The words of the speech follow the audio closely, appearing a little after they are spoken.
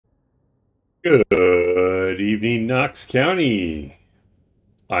Good evening, Knox County.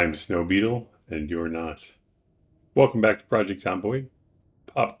 I'm Snow Beetle, and you're not. Welcome back to Project Zomboid,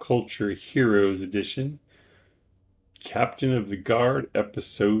 Pop Culture Heroes Edition, Captain of the Guard,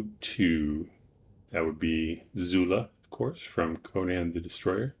 Episode 2. That would be Zula, of course, from Conan the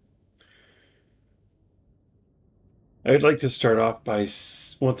Destroyer. I'd like to start off by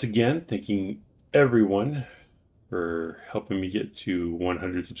once again thanking everyone for helping me get to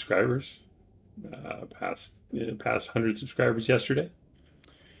 100 subscribers. Past 100 subscribers yesterday.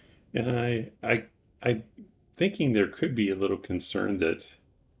 And I'm thinking there could be a little concern that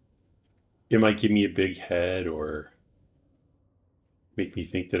it might give me a big head or make me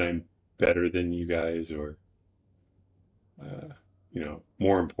think that I'm better than you guys or,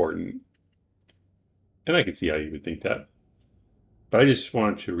 more important. And I can see how you would think that. But I just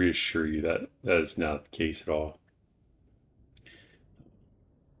wanted to reassure you that that is not the case at all.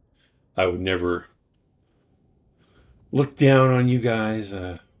 I would never look down on you guys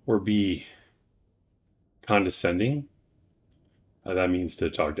or be condescending. That means to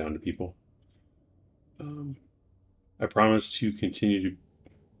talk down to people. Um, I promise to continue to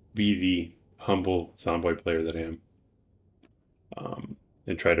be the humble Zomboid player that I am,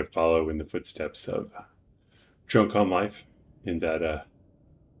 and try to follow in the footsteps of Drunk on Life in that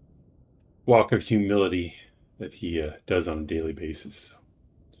walk of humility that he does on a daily basis. So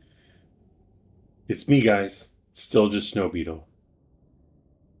it's me, guys. Still just Snow Beetle.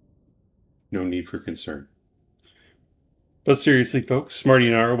 No need for concern. But seriously, folks, Smarty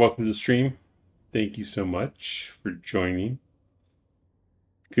and Ara, welcome to the stream. Thank you so much for joining.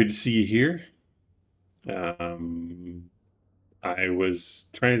 Good to see you here. I was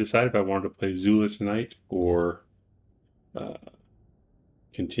trying to decide if I wanted to play Zula tonight or uh,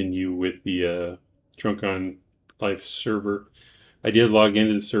 continue with the Drunk on Life server. I did log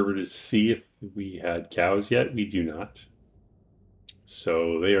into the server to see if we had cows yet. We do not.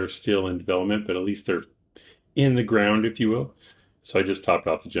 So they are still in development, but at least they're in the ground, if you will. So I just topped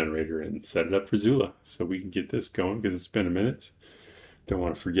off the generator and set it up for Zula so we can get this going because it's been a minute. Don't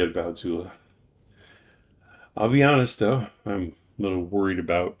want to forget about Zula. I'll be honest though, I'm a little worried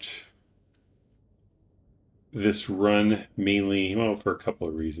about this run mainly, well, for a couple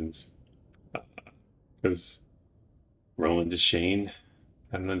of reasons. Because Roland Deschain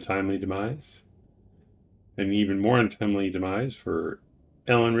had an untimely demise, an even more untimely demise for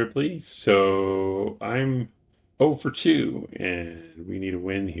Ellen Ripley. So I'm 0 for 2, and we need a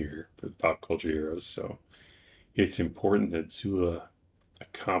win here for the Pop Culture Heroes. So it's important that Zula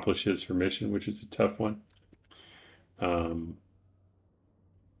accomplishes her mission, which is a tough one. Um,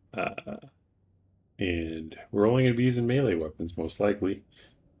 uh, and we're only going to be using melee weapons, most likely.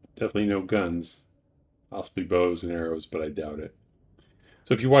 Definitely no guns, possibly bows and arrows, but I doubt it.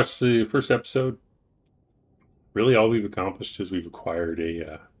 So if you watch the first episode, really all we've accomplished is we've acquired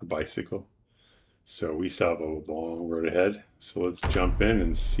a bicycle. So we still have a long road ahead. So let's jump in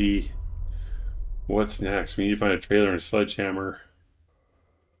and see what's next. We need to find a trailer and a sledgehammer,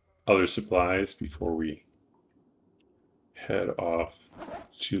 other supplies before we head off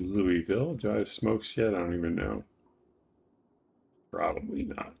to Louisville. Do I have smokes yet? I don't even know. Probably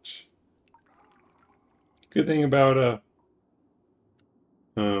not. Good thing about a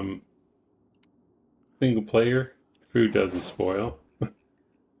single player, food doesn't spoil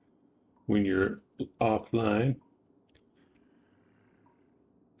when you're offline.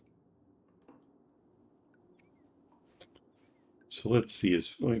 So let's see.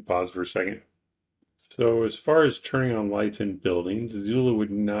 Let me pause for a second. So as far as turning on lights in buildings, Zula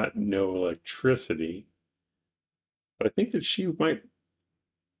would not know electricity, but I think that she might,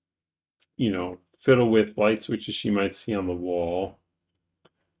 fiddle with light switches she might see on the wall.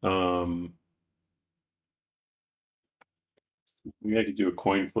 Um, Maybe I could do a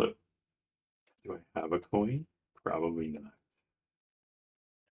coin flip. Do I have a coin? Probably not.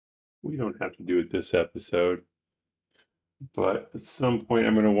 We don't have to do it this episode, but at some point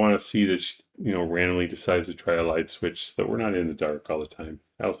I'm going to want to see that she, randomly decides to try a light switch so that we're not in the dark all the time.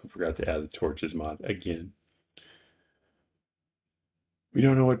 I also forgot to add the torches mod again. We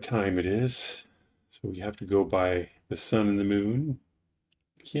don't know what time it is, so we have to go by the sun and the moon.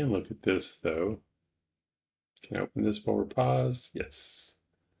 We can look at this though. Can I open this while we're paused? Yes.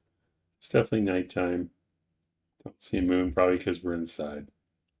 It's definitely nighttime. Don't see a moon, probably because we're inside.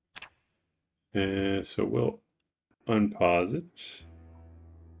 And so we'll unpause it.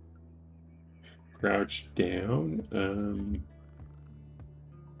 Crouch down.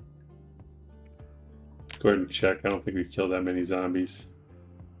 Go ahead and check. I don't think we've killed that many zombies.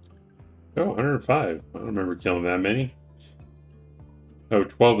 Oh, 105. I don't remember killing that many. Oh,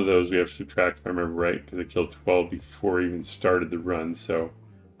 12 of those we have to subtract if I remember right, because I killed 12 before I even started the run, so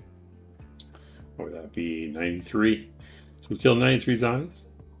what would that be? 93. So we killed 93 zombies.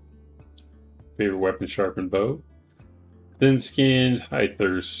 Favorite weapon, sharpened bow. Thin skinned, high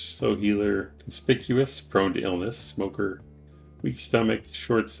thirst, slow healer, conspicuous, prone to illness, smoker, weak stomach,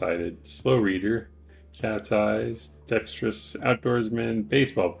 short sighted, slow reader, cat's eyes, dexterous, outdoorsman,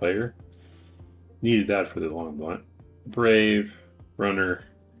 baseball player. Needed that for the long blunt. Brave, runner,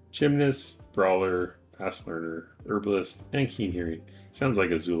 gymnast, brawler, fast learner, herbalist, and keen hearing. Sounds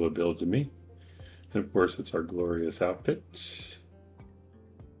like a Zula build to me. And of course, it's our glorious outfit.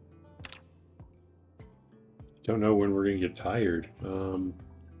 Don't know when we're gonna get tired.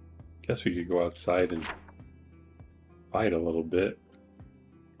 Guess we could go outside and fight a little bit.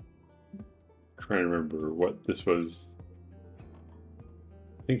 I'm trying to remember what this was.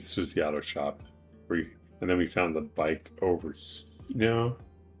 I think this was the auto shop. And then we found the bike over here. No,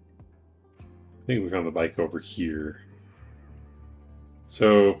 I think we found the bike over here.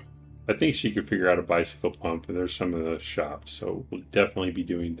 So I think she could figure out a bicycle pump, and there's some of the shops. So we'll definitely be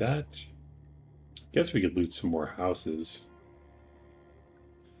doing that. Guess we could loot some more houses.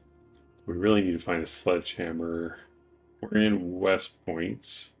 We really need to find a sledgehammer. We're in West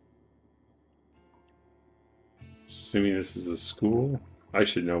Point. Assuming this is a school. I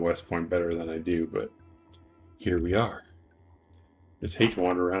should know West Point better than I do, but here we are. Just hate to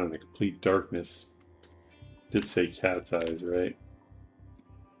wander around in the complete darkness. Did say cat's eyes, right?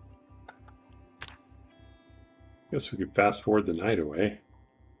 Guess we could fast forward the night away.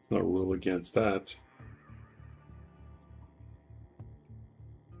 There's no rule against that.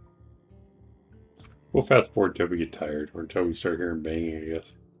 We'll fast forward till we get tired, or until we start hearing banging, I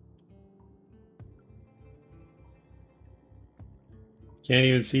guess. Can't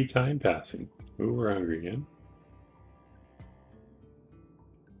even see time passing. Ooh, we're hungry again.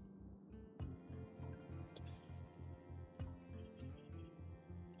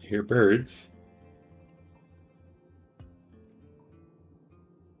 I hear birds.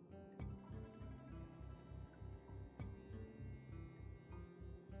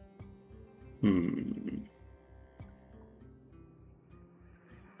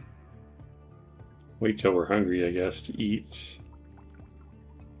 Wait till we're hungry, I guess, to eat.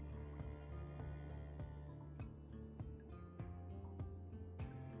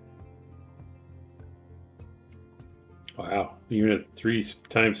 Wow, even at 3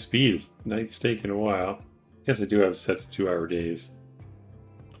 times speed, night's taking a while. I guess I do have set to 2-hour days.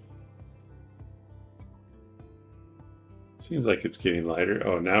 Seems like it's getting lighter.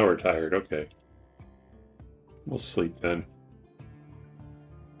 Oh, now we're tired. Okay. We'll sleep then.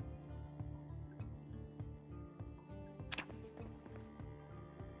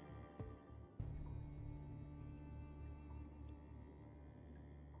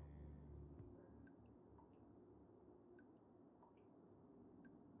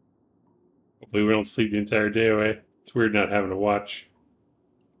 Hopefully we don't sleep the entire day away. It's weird not having to watch.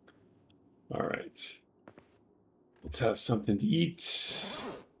 All right. Let's have something to eat.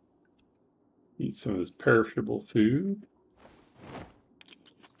 Eat some of this perishable food.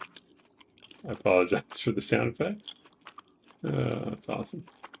 I apologize for the sound effect. That's awesome.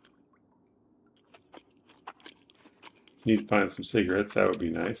 Need to find some cigarettes. That would be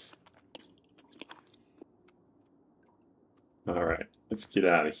nice. All right. Let's get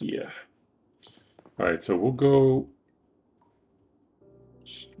out of here. All right. So we'll go.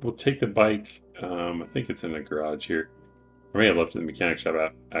 We'll take the bike. I think it's in the garage here. I may have left it in the mechanic shop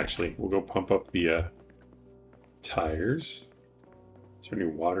out. Actually, we'll go pump up the tires. Is there any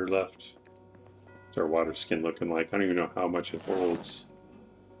water left? What's our water skin looking like? I don't even know how much it holds.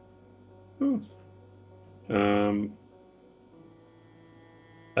 I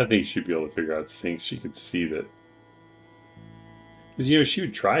think she'd be able to figure out sinks. She could see that. Because, you know, she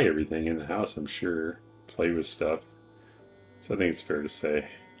would try everything in the house, I'm sure. Play with stuff. So I think it's fair to say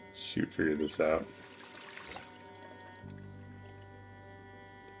she would figure this out.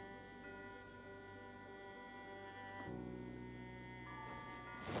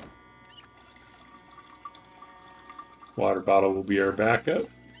 Water bottle will be our backup.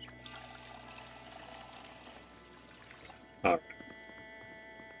 All right.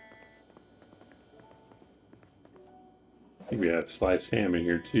 I think we have sliced ham in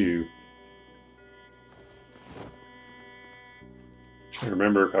here too. Trying to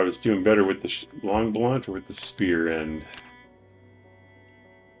remember if I was doing better with the long blunt or with the spear end.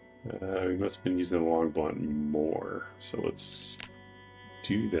 We must have been using the long blunt more. So let's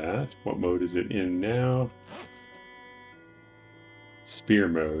do that. What mode is it in now? Spear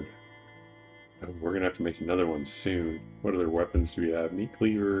mode. We're gonna have to make another one soon. What other weapons do we have? Meat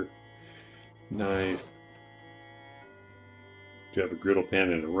cleaver, knife. Do you have a griddle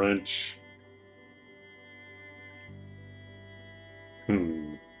pan and a wrench?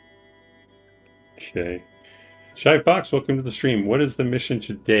 Okay. Shy Fox, welcome to the stream. What is the mission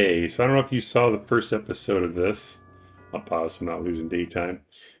today? So I don't know if you saw the first episode of this. I'll pause so I'm not losing daytime.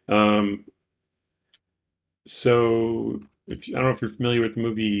 Um, so I don't know if you're familiar with the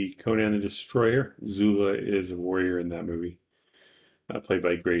movie Conan the Destroyer. Zula is a warrior in that movie, played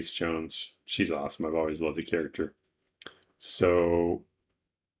by Grace Jones. She's awesome. I've always loved the character. So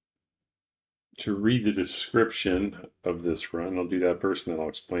to read the description of this run, I'll do that first and then I'll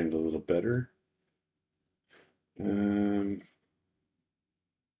explain it a little better.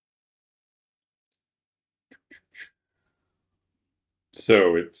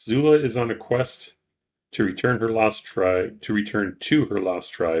 So it's Zula is on a quest to return to her lost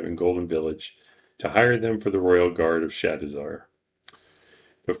tribe in Golden Village, to hire them for the royal guard of Shadizar.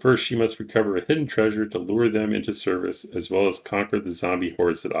 But first, she must recover a hidden treasure to lure them into service, as well as conquer the zombie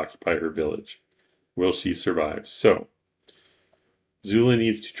hordes that occupy her village. Will she survive? So, Zula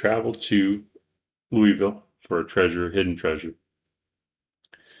needs to travel to Louisville for a hidden treasure,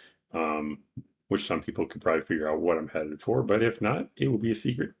 which some people could probably figure out what I'm headed for, but if not, it will be a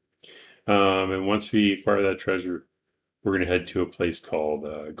secret. And once we acquire that treasure, we're going to head to a place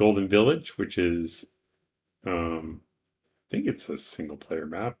called Golden Village, which is, I think it's a single player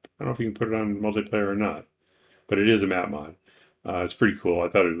map. I don't know if you can put it on multiplayer or not, but it is a map mod. It's pretty cool. I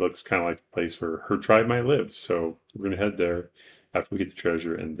thought it looks kind of like the place where her tribe might live. So we're going to head there after we get the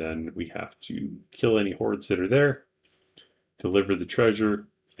treasure, and then we have to kill any hordes that are there, deliver the treasure,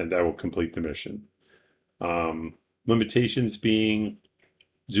 and that will complete the mission. Limitations being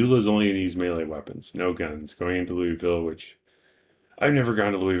Zula's only going to use melee weapons, no guns. Going into Louisville, which I've never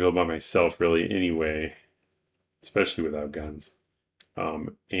gone to Louisville by myself really anyway, especially without guns.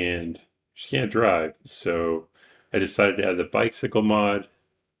 And she can't drive, so I decided to add the bicycle mod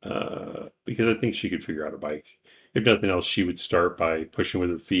because I think she could figure out a bike. If nothing else, she would start by pushing with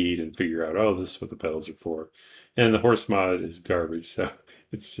her feet and figure out, oh, this is what the pedals are for. And the horse mod is garbage, so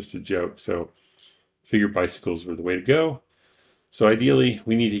it's just a joke. So I figured bicycles were the way to go. So ideally,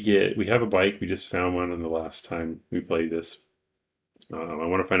 we have a bike. We just found one on the last time we played this. I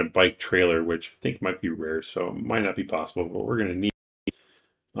want to find a bike trailer, which I think might be rare, so it might not be possible, but we're going to need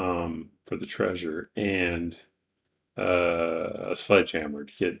for the treasure and a sledgehammer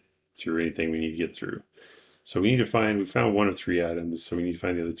to get through anything we need to get through. So we found one of 3 items, so we need to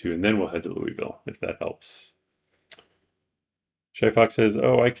find the other 2, and then we'll head to Louisville, if that helps. Shy Fox says,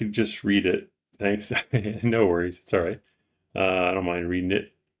 oh, I could just read it. Thanks. No worries. It's all right. I don't mind reading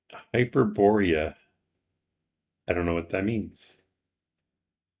it. Hyperborea. I don't know what that means.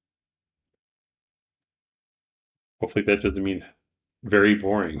 Hopefully that doesn't mean very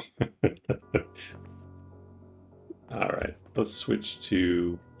boring. All right, let's switch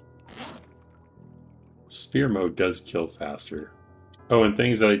to spear mode. Does kill faster. Oh, and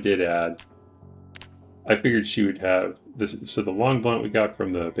things that I did add. I figured she would have this. So the long blunt we got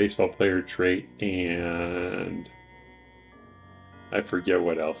from the baseball player trait, and I forget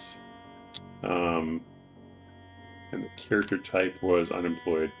what else. And the character type was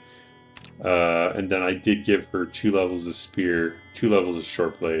unemployed. And then I did give her 2 levels of spear, 2 levels of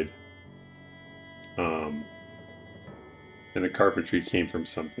short blade. And the carpentry came from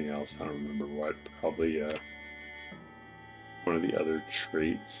something else. I don't remember what. Probably one of the other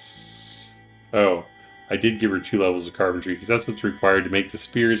traits. Oh, I did give her 2 levels of carpentry because that's what's required to make the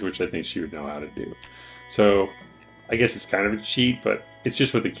spears, which I think she would know how to do. So I guess it's kind of a cheat, but it's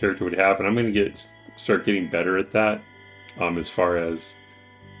just what the character would have, and I'm going to start getting better at that. As far as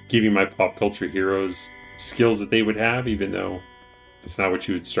giving my pop culture heroes skills that they would have, even though it's not what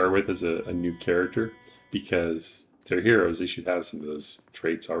you would start with as a new character, because they're heroes. They should have some of those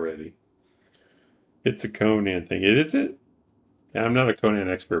traits already. It's a Conan thing. Is it? Yeah, I'm not a Conan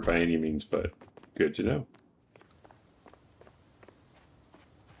expert by any means, but good to know.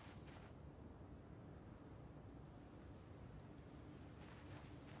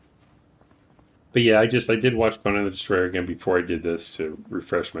 But yeah, I did watch Conan the Destroyer again before I did this to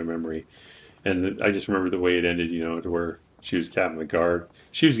refresh my memory. And I just remember the way it ended, to where she was captain of the guard.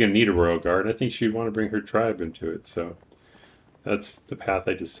 She was going to need a royal guard. I think she'd want to bring her tribe into it. So that's the path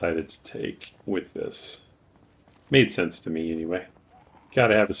I decided to take with this. Made sense to me anyway.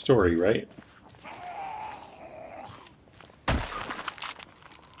 Gotta have a story, right?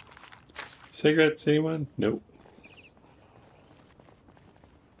 Cigarettes, anyone? Nope.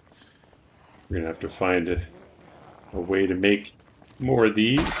 We're gonna have to find a way to make more of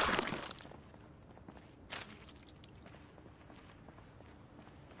these.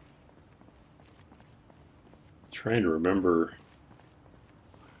 trying to remember.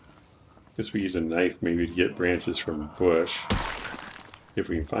 Guess we use a knife maybe to get branches from a bush. If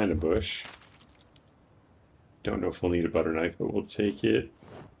we can find a bush. Don't know if we'll need a butter knife, but we'll take it.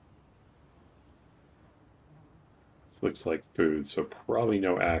 This looks like food, so probably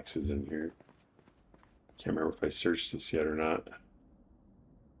no axes in here. Can't remember if I searched this yet or not.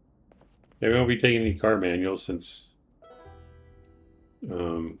 Yeah, we won't be taking any car manuals since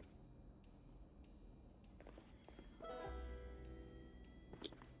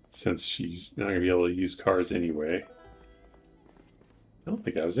she's not going to be able to use cars anyway. I don't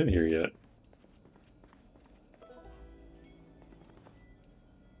think I was in here yet.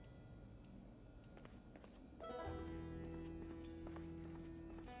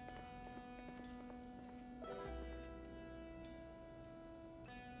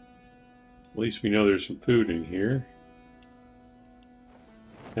 At least we know there's some food in here.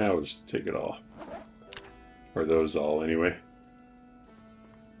 Now we'll just take it all. Or those all, anyway.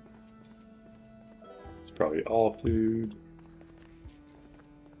 It's probably all food.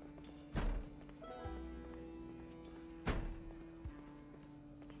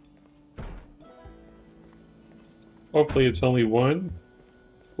 Hopefully it's only one.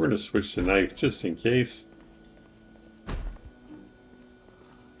 We're going to switch to knife just in case.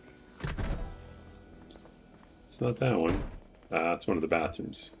 It's not that one. It's one of the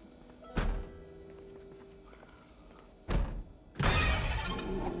bathrooms.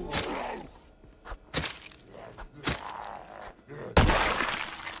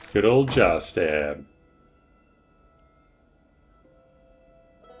 Good old jaw stab.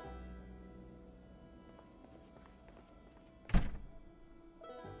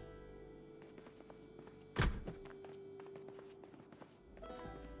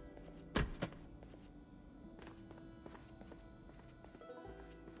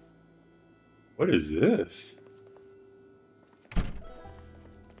 What is this?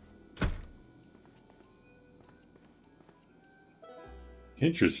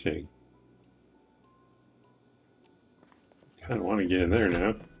 Interesting. Kind of want to get in there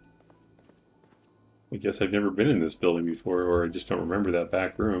now. I guess I've never been in this building before, or I just don't remember that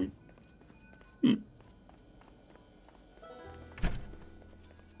back room.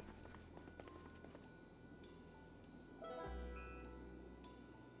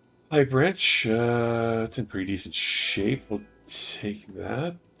 Pipe wrench, it's in pretty decent shape. We'll take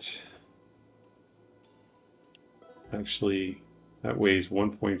that. Actually, that weighs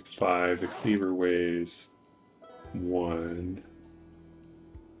 1.5. The cleaver weighs 1.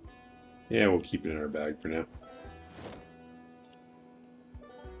 Yeah, we'll keep it in our bag for now.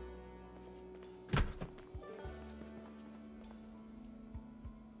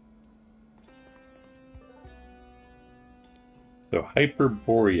 So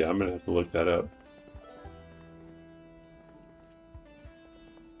Hyperborea, I'm gonna have to look that up.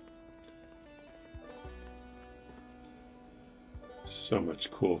 So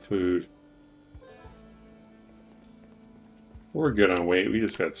much cool food. We're good on weight, we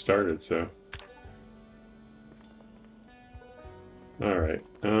just got started, so. Alright,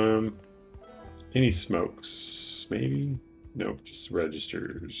 any smokes, maybe? Nope, just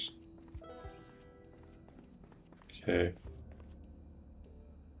registers. Okay.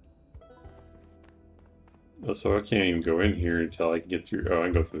 Oh, so I can't even go in here until I can get through. Oh, I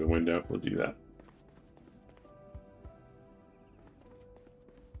can go through the window. We'll do that.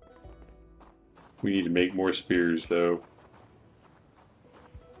 We need to make more spears, though.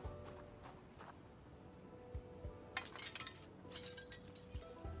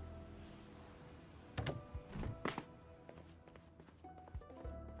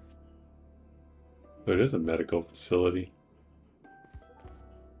 So it is a medical facility.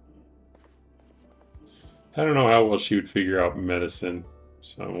 I don't know how well she would figure out medicine,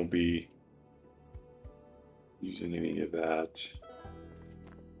 so I won't be using any of that.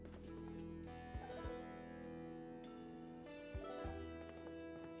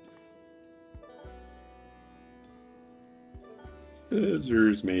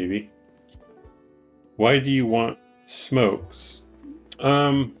 Scissors, maybe. Why do you want smokes?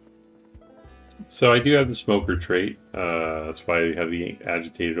 So I do have the smoker trait. That's why I have the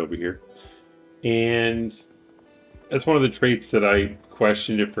agitated over here. And that's one of the traits that I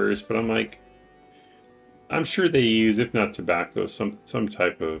questioned at first, but I'm like, I'm sure they use, if not tobacco, some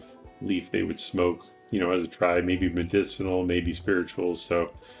type of leaf they would smoke, you know, as a tribe, maybe medicinal, maybe spiritual.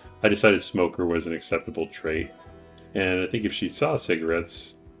 So I decided smoker was an acceptable trait. And I think if she saw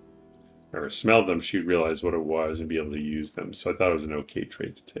cigarettes or smelled them, she'd realize what it was and be able to use them. So I thought it was an okay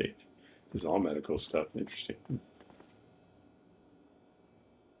trait to take. This is all medical stuff. Interesting.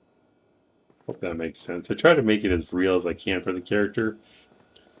 Hope that makes sense. I try to make it as real as I can for the character.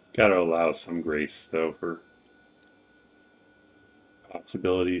 Gotta allow some grace, though, for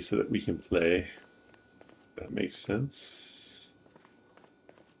possibilities so that we can play. That makes sense.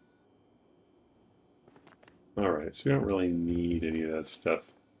 Alright, so we don't really need any of that stuff.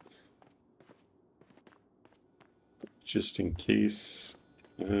 Just in case.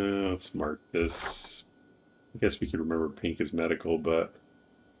 Let's mark this. I guess we could remember pink is medical, but...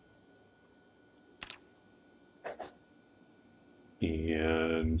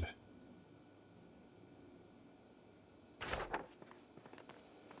 And...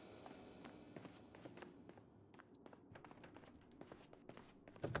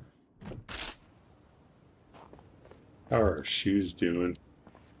 how are our shoes doing?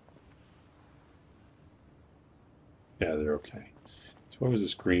 Yeah, they're okay. So what was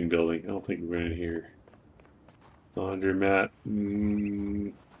this green building? I don't think we went in here. Laundromat.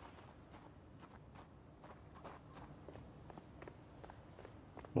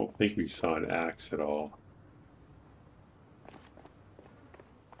 I don't think we saw an axe at all.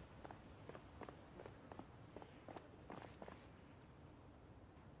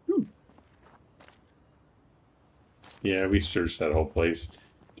 Yeah, we searched that whole place.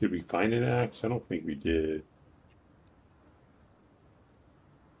 Did we find an axe? I don't think we did.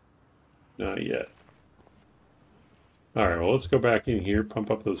 Not yet. Alright, well, let's go back in here, pump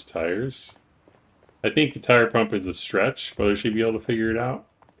up those tires. I think the tire pump is a stretch, whether she'd be able to figure it out.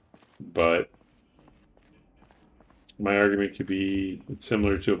 But my argument could be it's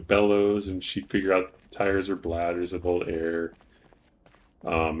similar to a bellows, and she'd figure out tires or bladders that hold air.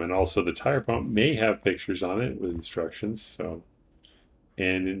 And also, the tire pump may have pictures on it with instructions. So,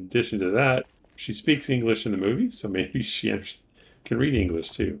 and in addition to that, she speaks English in the movie, so maybe she can read English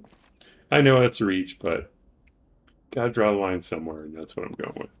too. I know that's a reach, but gotta draw the line somewhere, and that's what I'm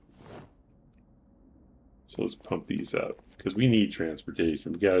going with. So let's pump these up because we need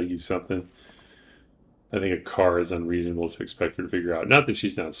transportation. We gotta use something. I think a car is unreasonable to expect her to figure out. Not that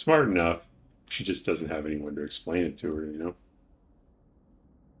she's not smart enough, she just doesn't have anyone to explain it to her, you know?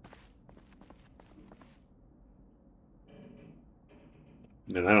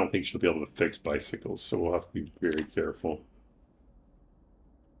 And I don't think she'll be able to fix bicycles, so we'll have to be very careful.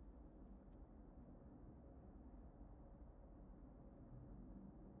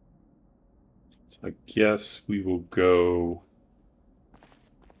 So I guess we will go.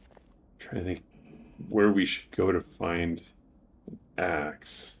 Try to think where we should go to find an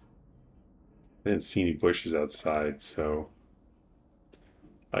axe. I didn't see any bushes outside, so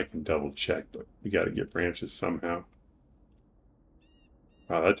I can double check, but we got to get branches somehow.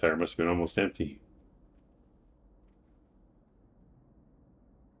 Wow, that tire must have been almost empty.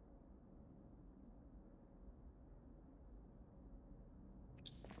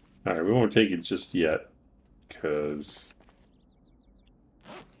 All right, we won't take it just yet because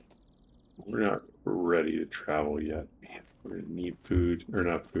we're not ready to travel yet. Man, we're gonna need food, or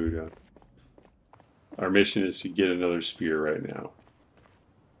not food. Our mission is to get another spear right now.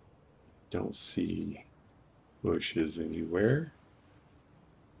 Don't see bushes anywhere.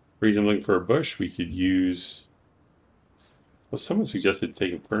 Reason I'm looking for a bush, we could use. Well, someone suggested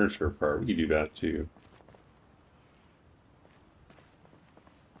taking furniture apart. We could do that too.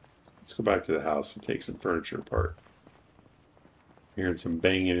 Let's go back to the house and take some furniture apart. I'm hearing some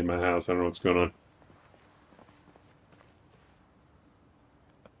banging in my house. I don't know what's going on.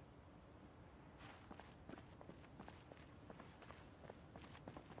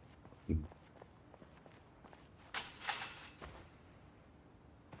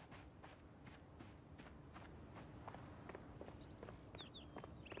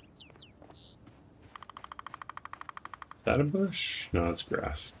 Is that a bush? No, it's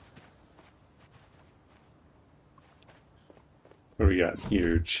grass. What do we got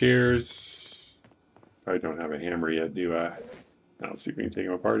here? Chairs. Probably don't have a hammer yet, do I? Now let's see if we can take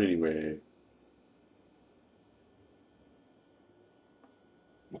them apart anyway.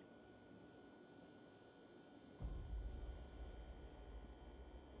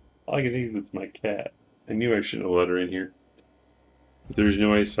 All I can think is it's my cat. I knew I shouldn't have let her in here. But there's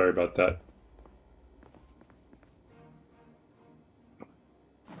no way. Sorry about that.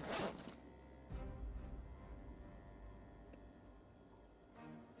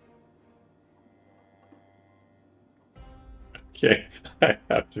 Okay, I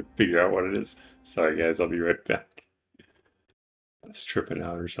have to figure out what it is. Sorry, guys. I'll be right back. It's tripping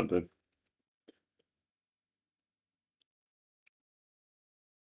out or something.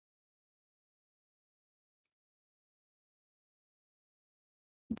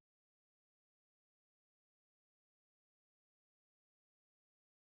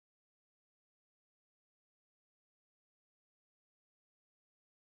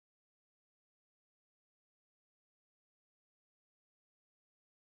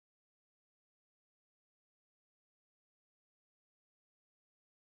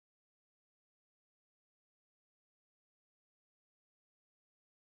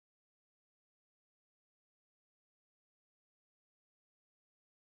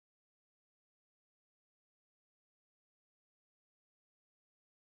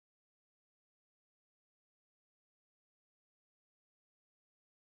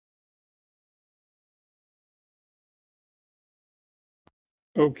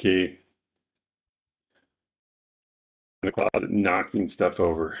 Okay. In the closet, knocking stuff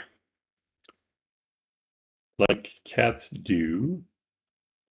over. Like cats do.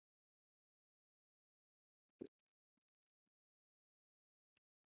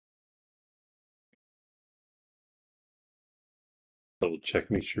 Double check,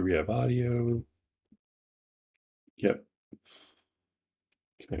 make sure we have audio. Yep.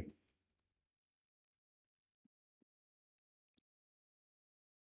 Okay.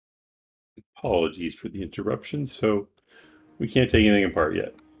 Apologies for the interruption. So we can't take anything apart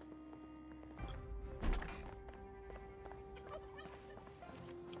yet.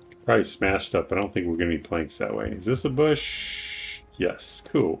 Probably smashed up. I don't think we're going to need planks that way. Is this a bush? Yes.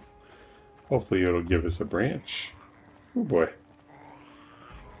 Cool. Hopefully it'll give us a branch. Oh boy.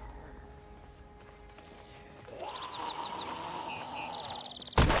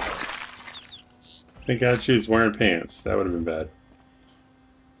 Thank God she was wearing pants. That would have been bad.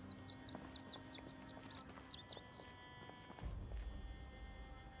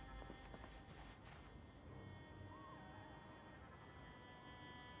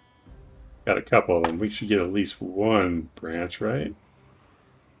 Got a couple of them. We should get at least one branch, right?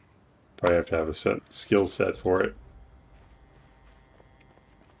 Probably have to have a skill set for it.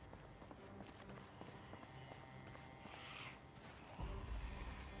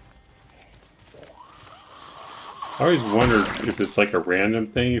 I always wondered if it's like a random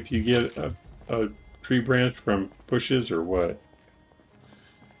thing if you get a tree branch from bushes or what.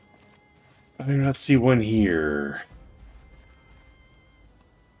 I do not see one here.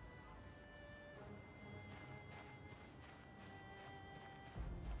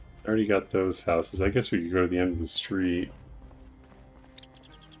 I already got those houses. I guess we could go to the end of the street.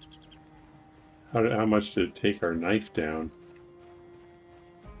 How much did it take our knife down?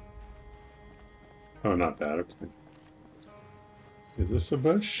 Oh, not bad. Okay. Is this a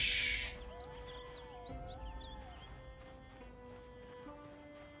bush?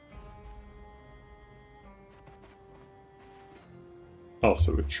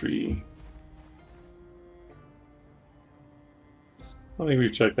 Also a tree. I don't think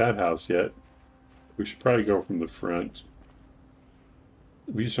we've checked that house yet. We should probably go from the front.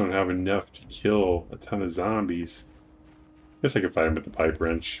 We just don't have enough to kill a ton of zombies. Guess I could fight him with the pipe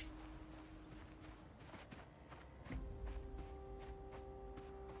wrench.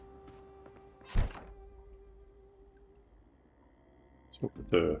 So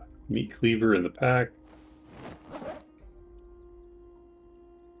put the meat cleaver in the pack.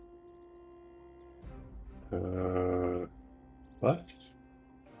 What?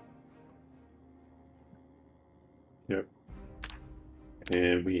 Yep.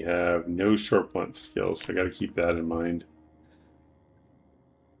 And we have no short blunt skills, so I got to keep that in mind.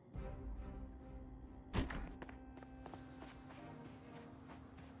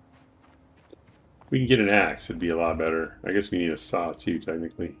 We can get an axe, it'd be a lot better. I guess we need a saw too,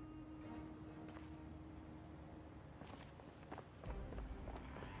 technically.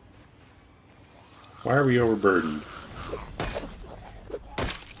 Why are we overburdened?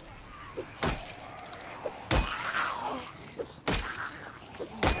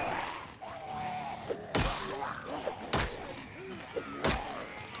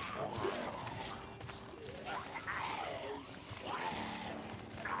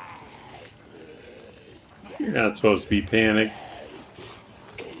 You're not supposed to be panicked.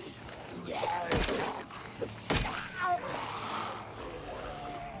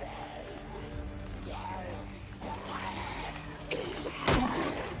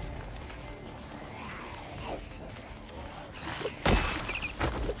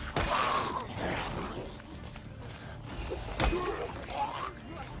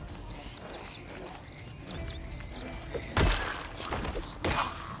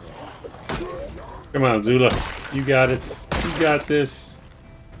 Come on, Zula. You got it. You got this.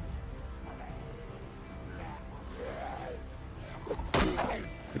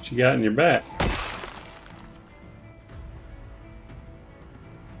 What you got in your back?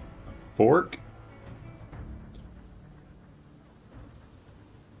 Fork?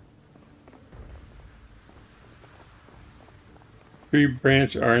 Tree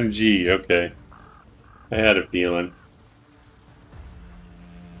branch RNG. Okay. I had a feeling.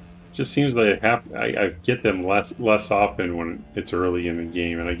 Just seems like I get them less often when it's early in the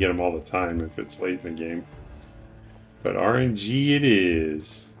game, and I get them all the time if it's late in the game. But RNG it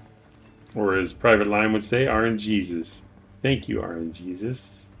is. Or as Private Line would say, RNGesus. Thank you,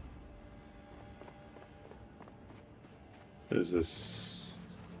 RNGesus. What is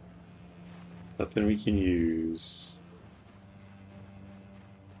this? Nothing we can use.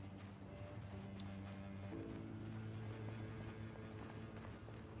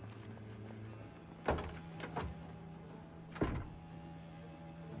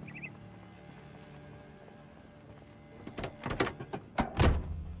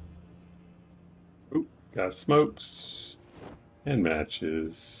 Got smokes and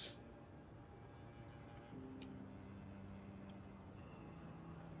matches.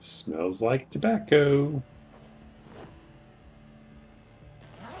 Smells like tobacco.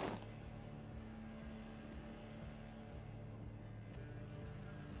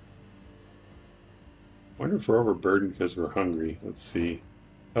 Wonder if we're overburdened because we're hungry. Let's see.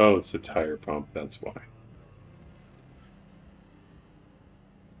 Oh, it's a tire pump. That's why.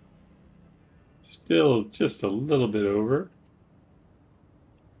 Still just a little bit over.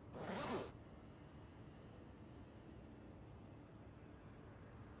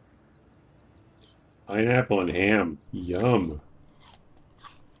 Pineapple and ham. Yum.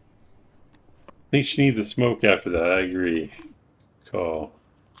 I think she needs a smoke after that. I agree. Call.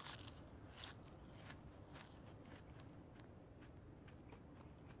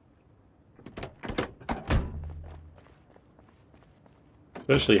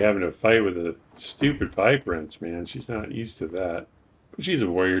 Especially having to fight with a stupid pipe wrench, man. She's not used to that. But she's a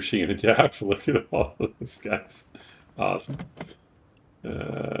warrior. She can adapt. Look at all of those guys. Awesome.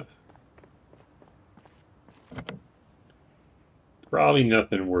 Probably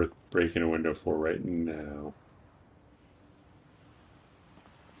nothing worth breaking a window for right now.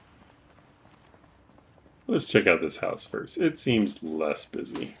 Let's check out this house first. It seems less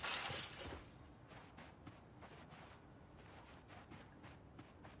busy.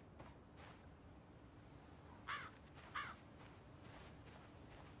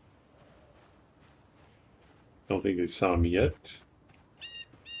 Don't think they saw me yet.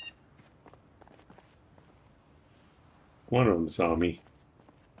 One of them saw me.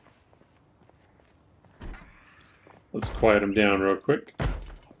 Let's quiet them down real quick.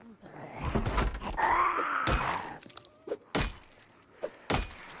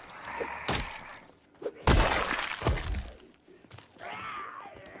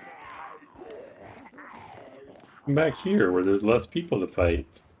 Come back here where there's less people to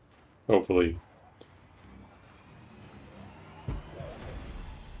fight. Hopefully.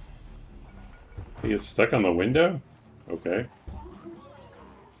 He gets stuck on the window? Okay.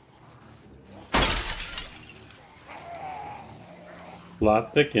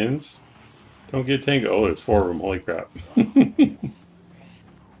 Plot thickens. Don't get tangled. Oh, there's 4 of them. Holy crap.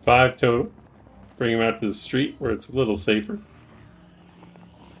 5 total. Bring them out to the street where it's a little safer.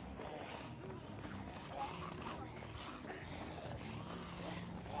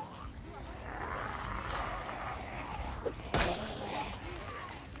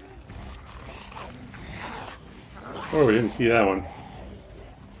 Oh, we didn't see that one.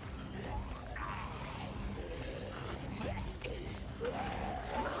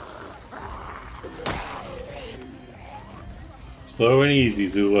 Slow and easy,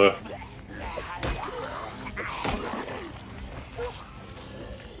 Zula.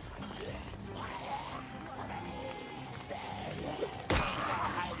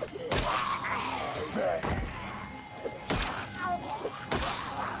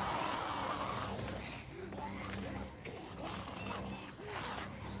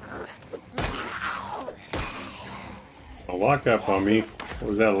 Lock up on me. What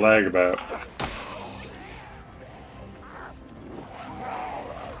was that lag about?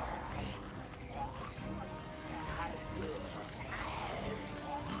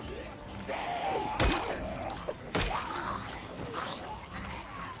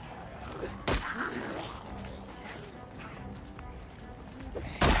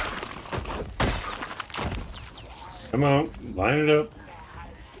 Come on, line it up.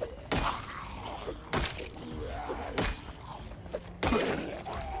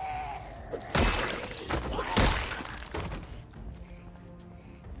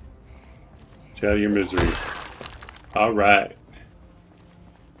 Out of your misery. All right.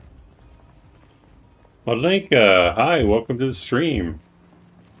 Malenka, hi, welcome to the stream.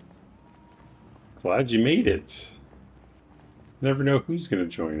 Glad you made it. Never know who's going to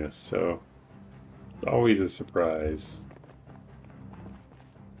join us, so it's always a surprise.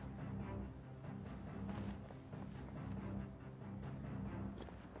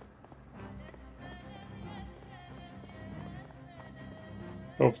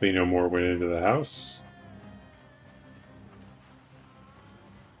 Hopefully no more went into the house.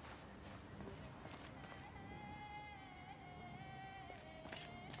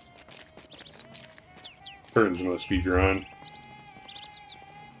 Curtains must be drawn.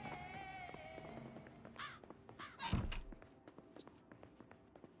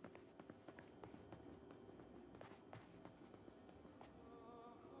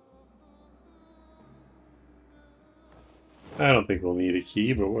 I don't think we'll need a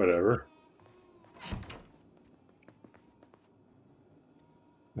key, but whatever.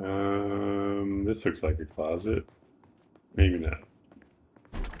 this looks like a closet. Maybe not.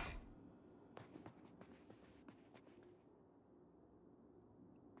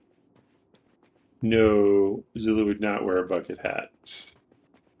 No, Zula would not wear a bucket hat.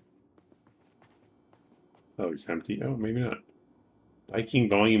 Oh, it's empty. Oh, maybe not. Viking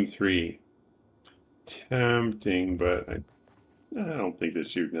Volume 3. Tempting, but I don't think that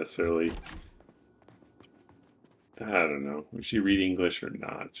she would necessarily... I don't know. Would she read English or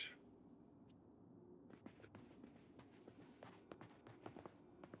not?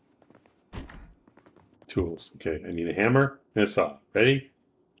 Tools. Okay, I need a hammer and a saw. Ready?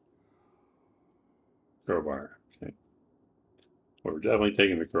 Crowbar. Okay. Well, we're definitely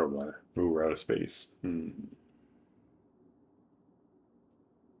taking the crowbar. Ooh, we're out of space.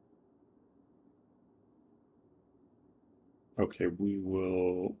 Okay, we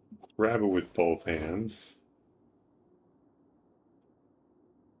will grab it with both hands.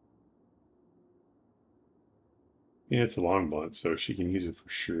 Yeah, it's a long blunt, so she can use it for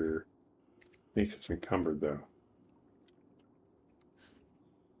sure. Makes us encumbered, though.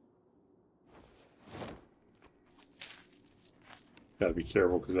 Gotta be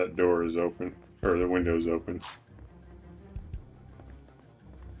careful because that door is open, or the window is open.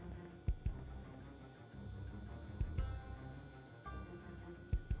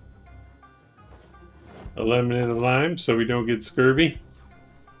 A lemon and a lime so we don't get scurvy.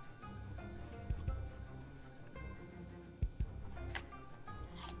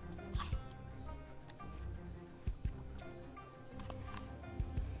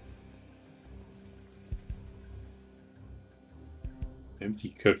 Empty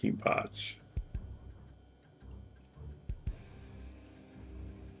cooking pots.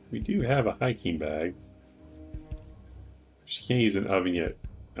 We do have a hiking bag. She can't use an oven yet.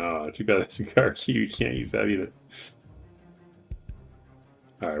 Oh, too bad that's a car key. You can't use that either.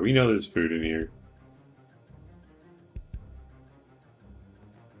 Alright, we know there's food in here.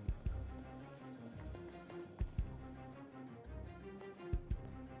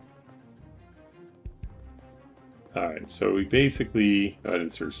 Alright, so we basically... I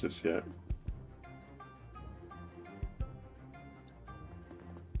didn't search this yet.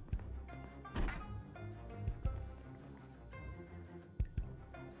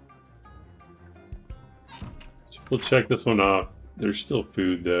 We'll check this one off. There's still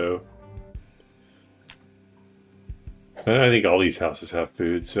food, though. And I think all these houses have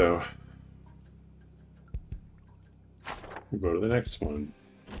food, so... we'll go to the next one.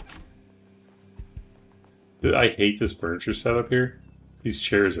 I hate this furniture setup here. These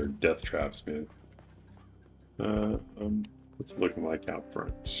chairs are death traps, man. What's it looking like out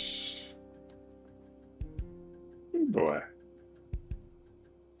front? Oh boy.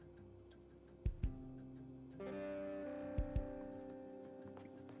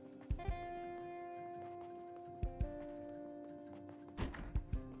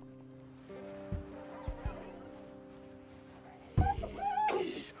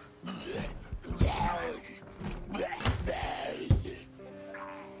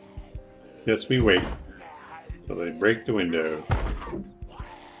 Yes, we wait till they break the window.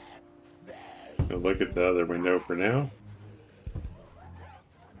 We'll look at the other window for now.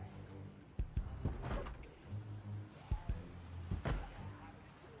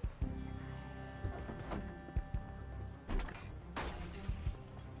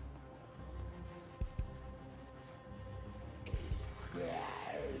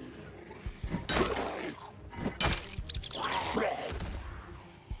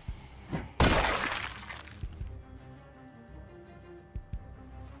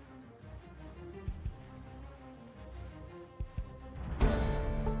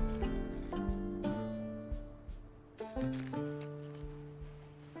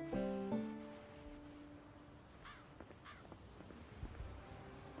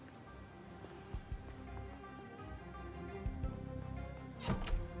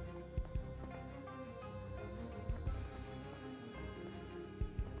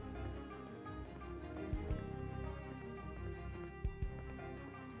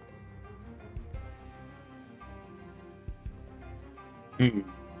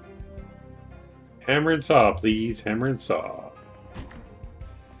 Hammer and saw, please. Hammer and saw.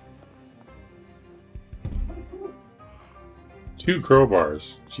 Two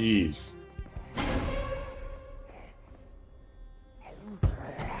crowbars. Jeez.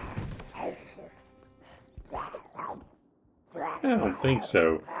 I don't think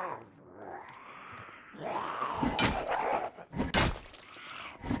so.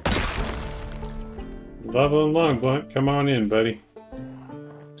 Level and long blunt, come on in, buddy.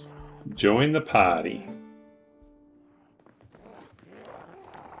 Join the party.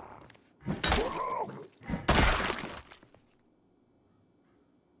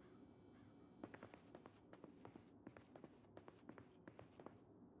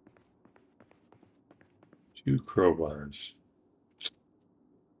 2 crowbars.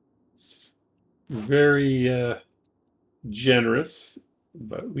 It's very generous,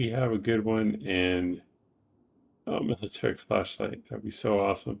 but we have a good one. And oh, military flashlight. That'd be so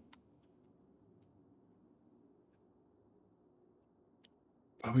awesome.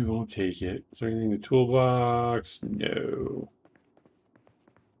 But we won't take it. Is there anything in the toolbox? No.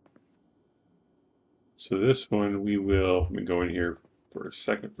 So this one we will go in here for a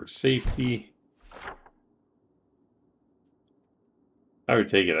second for safety. I would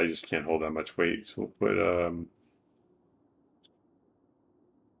take it. I just can't hold that much weight. So we'll put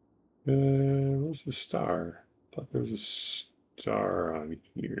where's the star? I thought there was a star on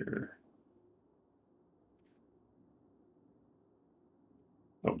here.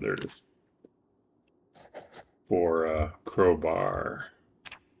 Oh, there it is. For crowbar.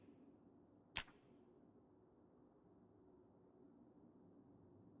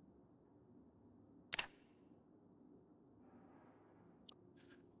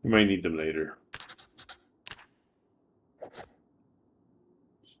 We might need them later.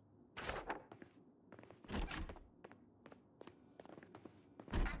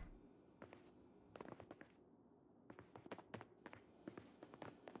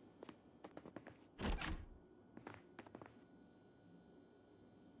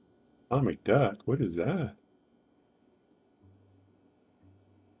 Atomic duck, what is that?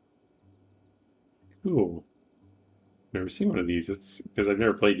 Cool. Never seen one of these. It's because I've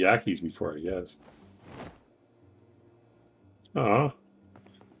never played Yakis before, I guess. Aw.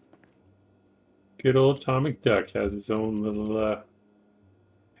 Good old Atomic Duck has its own little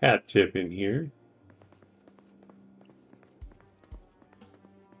hat tip in here.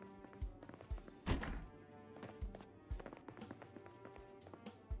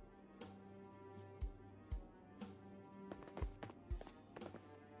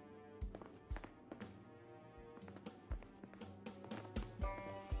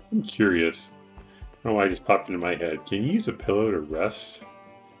 I'm curious. Oh, I just popped into my head. Can you use a pillow to rest?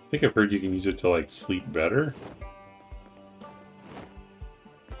 I think I've heard you can use it to like sleep better.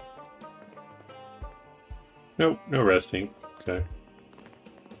 Nope, no resting. Okay.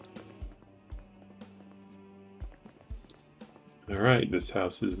 Alright, this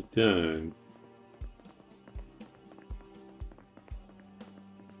house is done.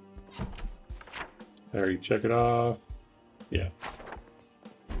 I already check it off. Yeah.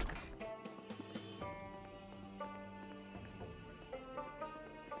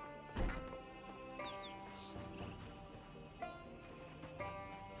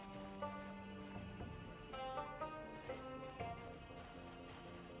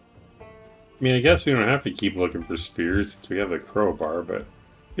 I mean, I guess we don't have to keep looking for spears since we have the crowbar, but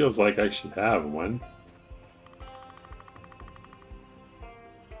feels like I should have one.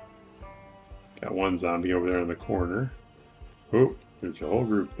 Got one zombie over there in the corner. Oh, there's a whole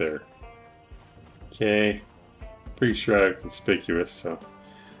group there. Okay. Pretty sure I'm conspicuous, so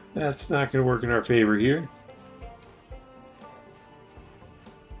that's not going to work in our favor here.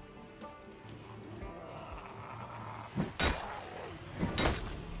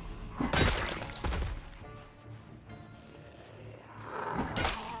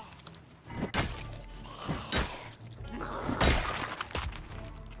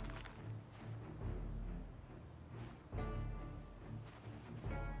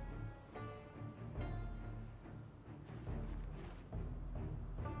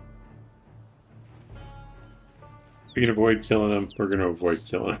 We can avoid killing them. We're going to avoid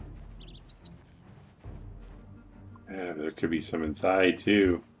killing them. Yeah, there could be some inside,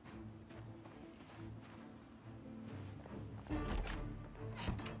 too.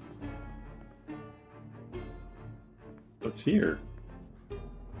 What's here?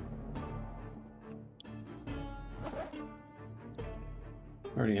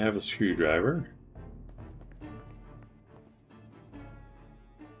 Already have a screwdriver.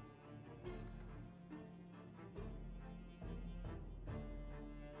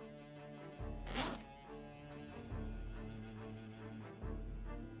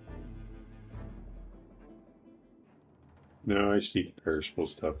 No, I should eat the perishable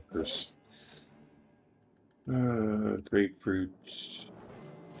stuff first. Grapefruit.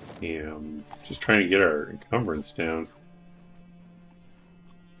 Ham. Just trying to get our encumbrance down.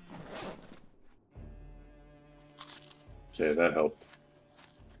 Okay, that helped.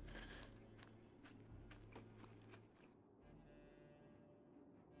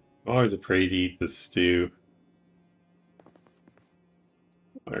 Always afraid to eat the stew.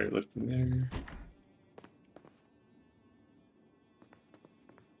 Alright, left in there.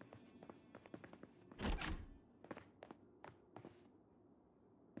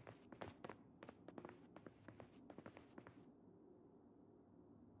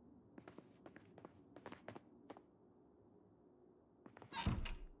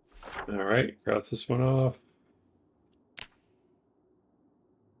 Alright, cross this one off.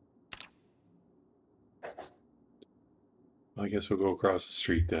 I guess we'll go across the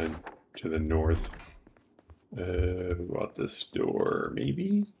street then, to the north. About this door,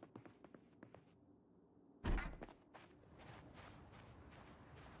 maybe?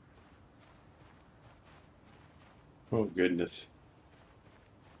 Oh, goodness.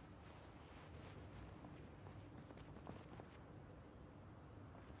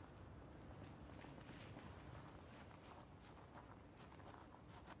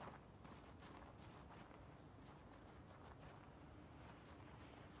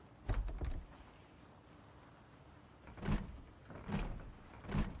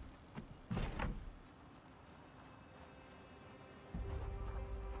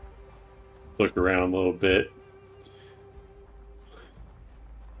 Look around a little bit.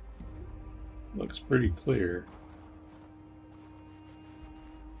 Looks pretty clear.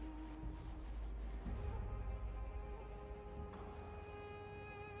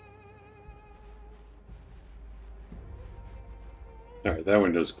 Alright, that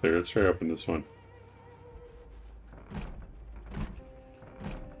window's clear. Let's try to open this one.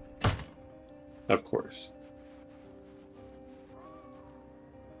 Of course.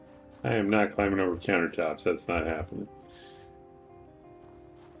 I am not climbing over countertops. That's not happening.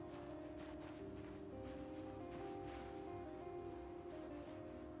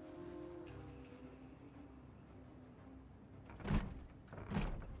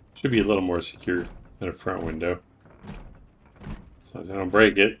 Should be a little more secure than a front window. As long as I don't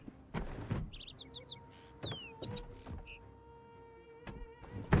break it.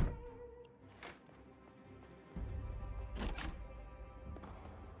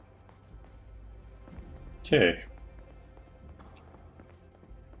 Okay.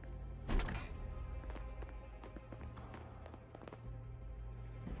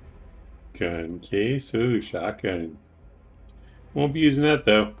 Gun case. Ooh, shotgun. Won't be using that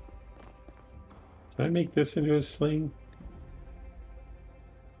though. Can I make this into a sling?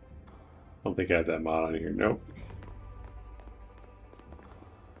 I don't think I have that mod on here. Nope.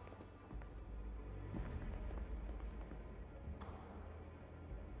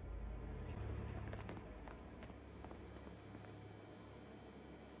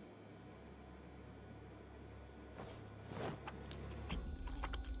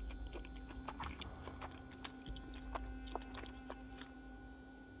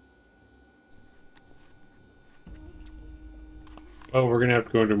 Oh, we're gonna have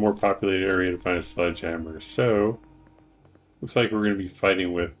to go into a more populated area to find a sledgehammer. So, looks like we're gonna be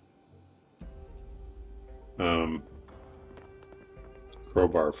fighting with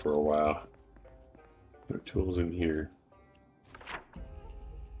crowbar for a while. No tools in here.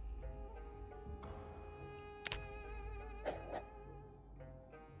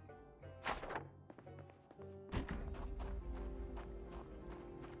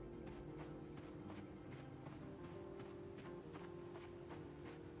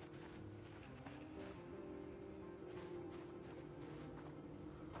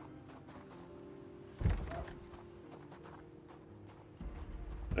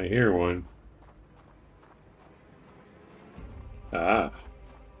 I hear one. Ah.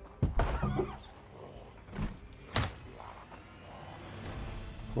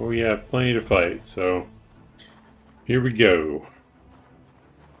 Well, we have plenty to fight, so here we go.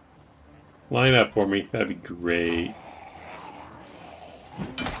 Line up for me. That'd be great.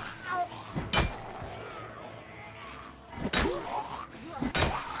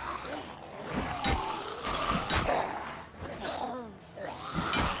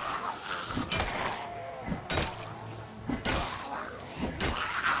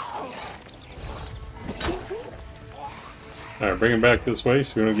 Alright, bring him back this way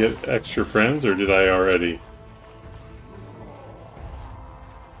so we don't get extra friends, or did I already?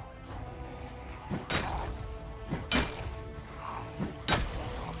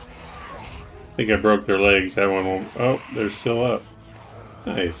 I think I broke their legs. That one won't. Oh, they're still up.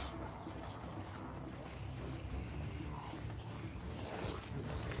 Nice.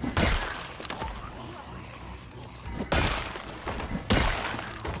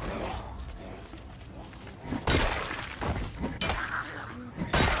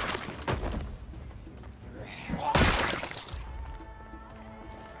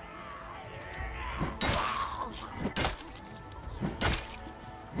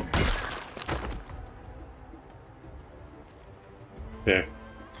 Okay.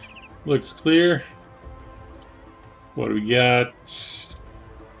 Looks clear. What do we got?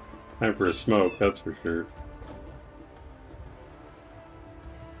 Time for a smoke, that's for sure.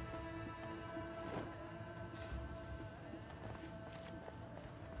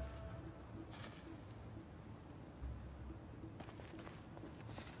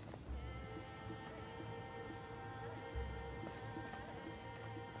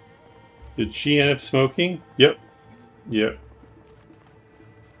 Did she end up smoking? Yep. Yep.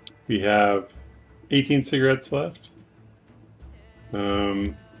 We have 18 cigarettes left.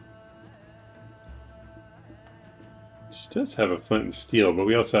 She does have a flint and steel, but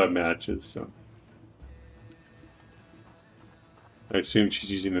we also have matches, so I assume she's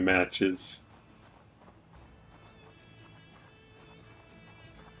using the matches.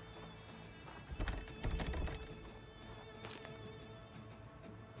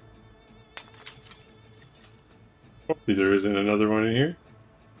 Hopefully there isn't another one in here.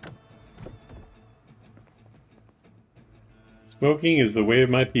 Smoking is the way of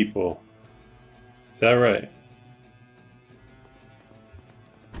my people. Is that right?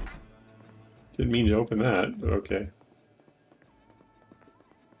 Didn't mean to open that, but okay.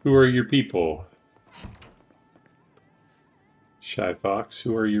 Who are your people? Shy Fox,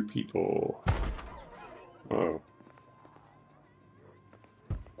 who are your people? Oh.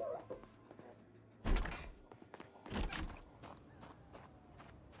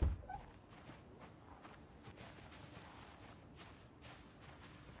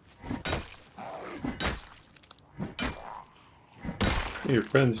 Your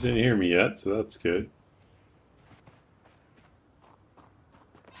friends didn't hear me yet, so that's good.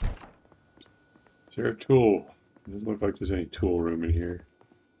 Is there a tool? It doesn't look like there's any tool room in here.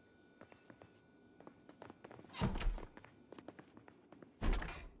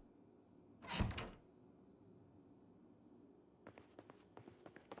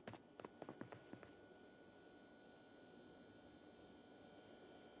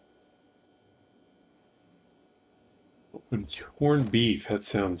 Corned beef, that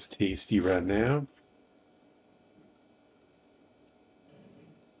sounds tasty right now.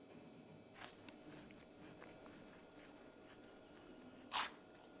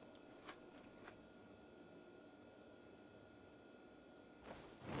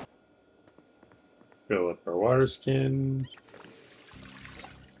 Fill up our water skin.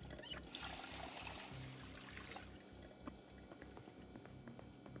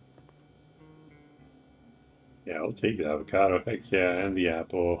 Yeah, I'll take the avocado. Heck yeah, and the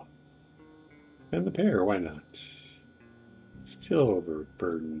apple. And the pear, why not? Still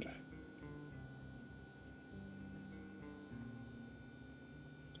overburdened.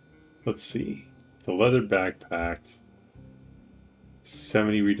 Let's see. The leather backpack.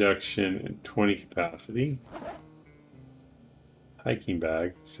 70 reduction and 20 capacity. Hiking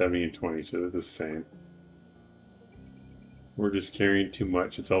bag, 70 and 20, so they're the same. We're just carrying too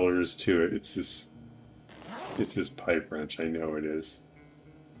much. It's all there is to it. It's this pipe wrench. I know it is.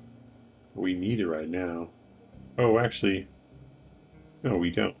 We need it right now. Oh, actually, no, we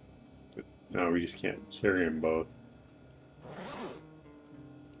don't. But no, we just can't carry them both.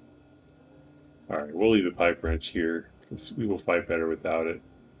 Alright, we'll leave the pipe wrench here, because we will fight better without it.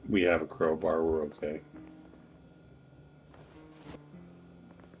 We have a crowbar, we're okay.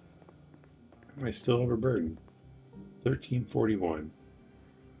 Am I still overburdened? 1341.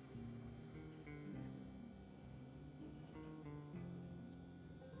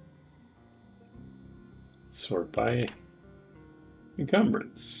 Sort by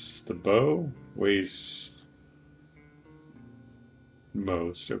encumbrance. The bow weighs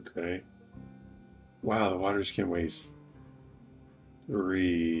most, okay. Wow, the water skin weighs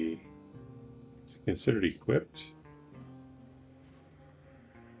 3. Is it considered equipped?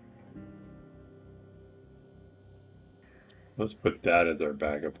 Let's put that as our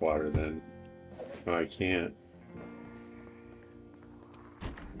backup water then. Oh, I can't.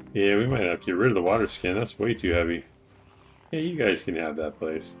 Yeah, we might have to get rid of the water skin. That's way too heavy. Yeah, you guys can have that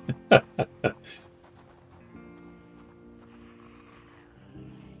place.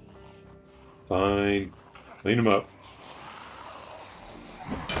 Fine. Clean them up.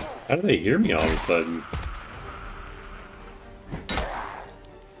 How do they hear me all of a sudden?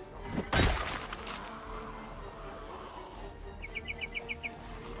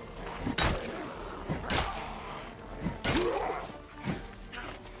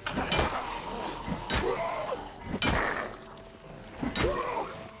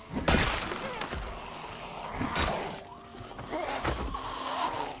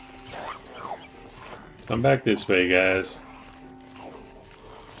 Come back this way, guys.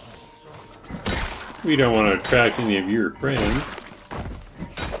 We don't want to attract any of your friends.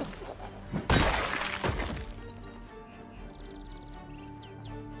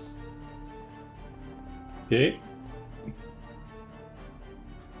 Okay.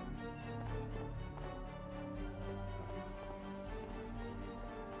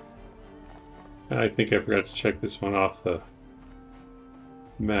 I think I forgot to check this one off the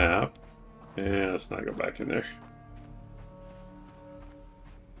map. And let's not go back in there.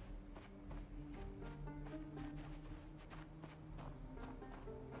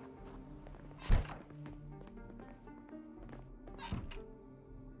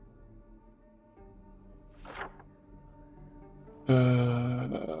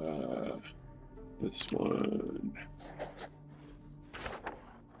 This one.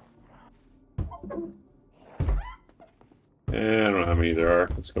 I don't know how many there are.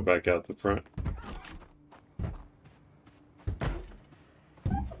 Let's go back out the front.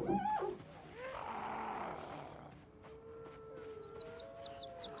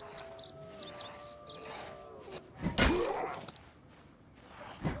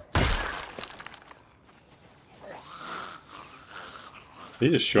 They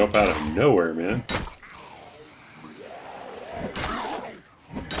just show up out of nowhere, man.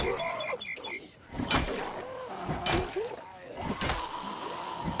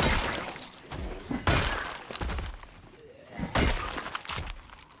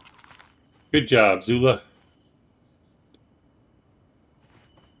 Good job, Zula.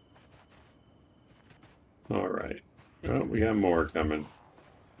 All right. Oh, we got more coming.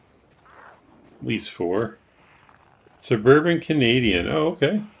 At least 4. Suburban Canadian. Oh,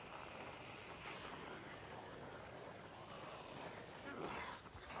 okay.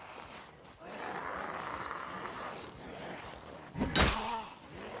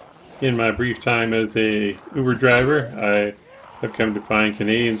 In my brief time as a Uber driver, I have come to find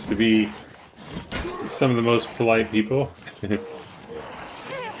Canadians to be some of the most polite people.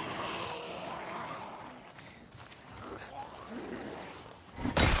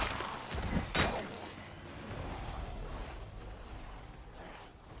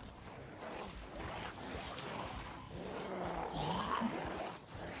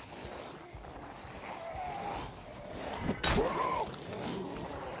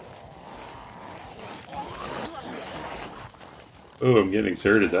 Oh, I'm getting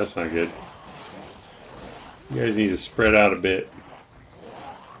exerted. That's not good. You guys need to spread out a bit.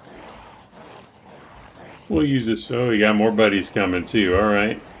 We'll use this. Oh, you got more buddies coming too. All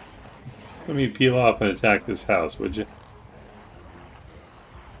right. Let me peel off and attack this house, would you?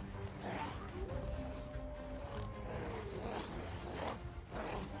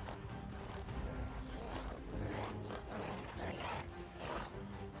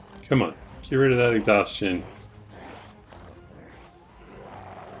 Come on. Get rid of that exhaustion.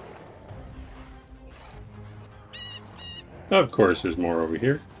 Of course, there's more over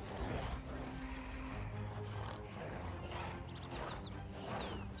here.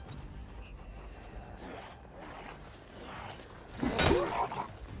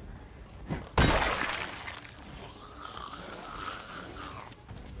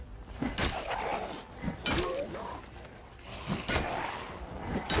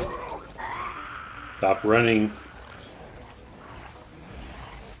 Stop running.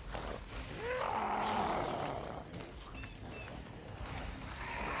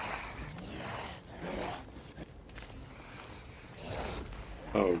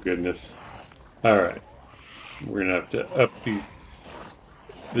 Oh, goodness. Alright. We're going to have to up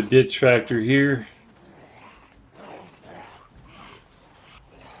the ditch factor here.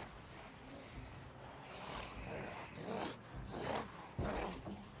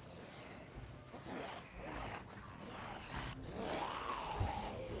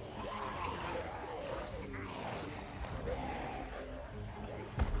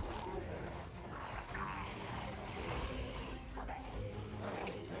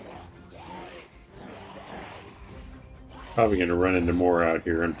 Probably going to run into more out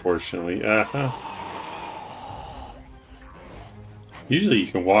here, unfortunately. Usually you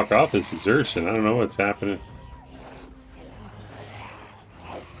can walk off this exertion. I don't know what's happening.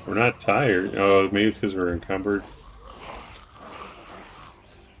 We're not tired. Oh, maybe it's because we're encumbered.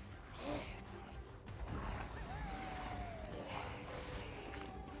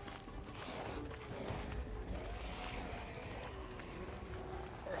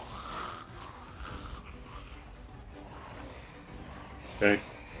 Okay.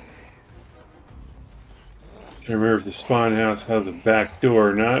 I remember if the spawn house has a back door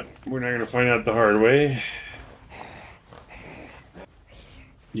or not. We're not going to find out the hard way.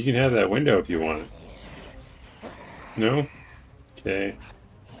 You can have that window if you want it. No? Okay.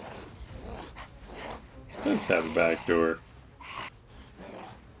 Let's have a back door.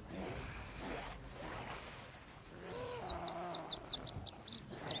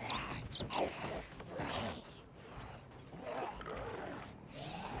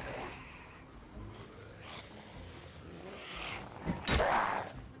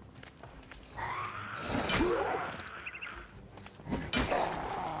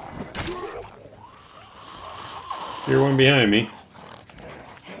 You're one behind me.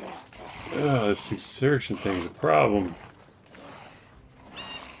 Oh, this exertion thing's a problem.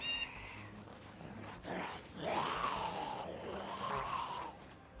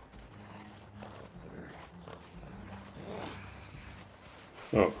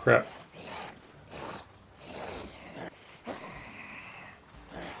 Oh, crap.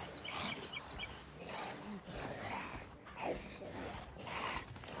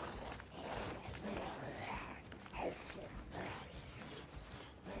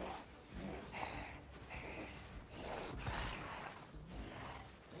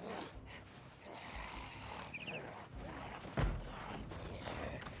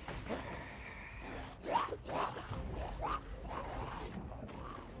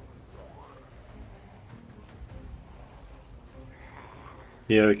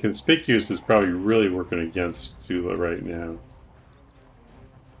 Yeah, the conspicuous is probably really working against Zula right now.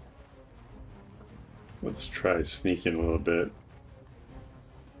 Let's try sneaking a little bit.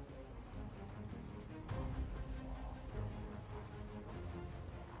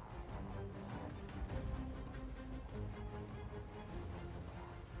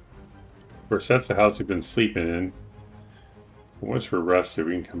 Of course, that's the house we've been sleeping in. Once we're rested,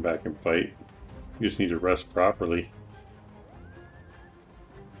 we can come back and fight. We just need to rest properly.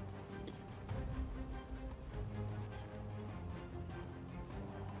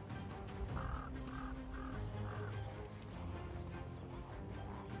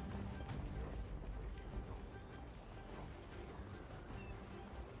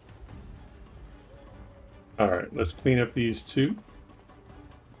 Alright, let's clean up these two.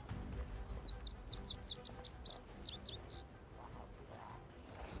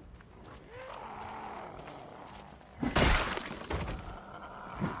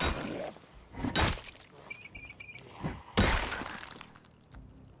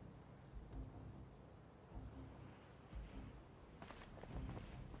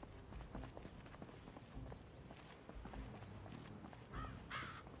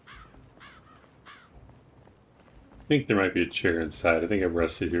 I think there might be a chair inside. I think I've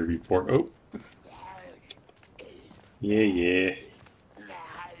rested here before. Oh! Yeah, yeah.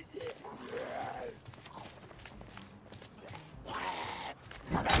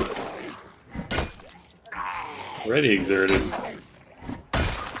 Already exerted.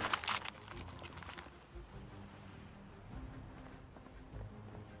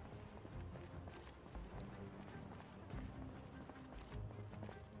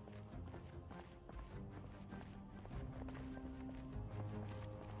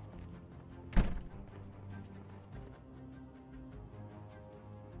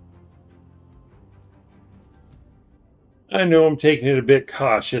 I know I'm taking it a bit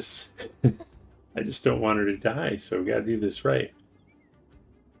cautious. I just don't want her to die, so we gotta do this right.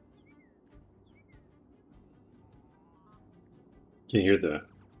 Can you hear the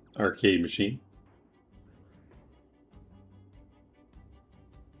arcade machine?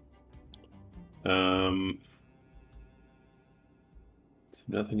 So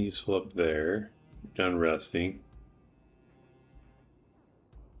nothing useful up there. Done resting.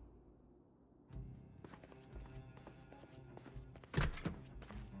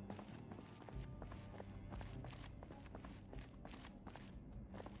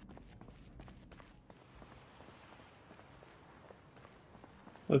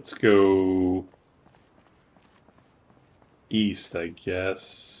 Let's go east, I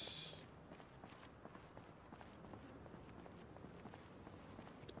guess.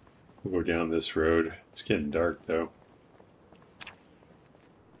 We'll go down this road. It's getting dark, though.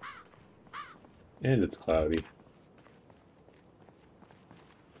 And it's cloudy.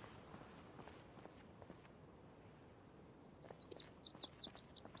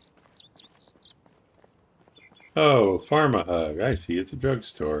 Oh, Pharma Hug. I see. It's a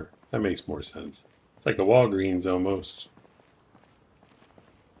drugstore. That makes more sense. It's like a Walgreens almost.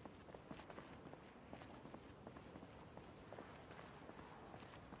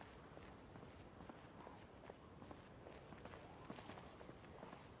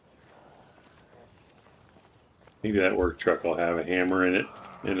 Maybe that work truck will have a hammer in it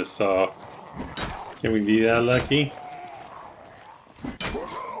and a saw. Can we be that lucky?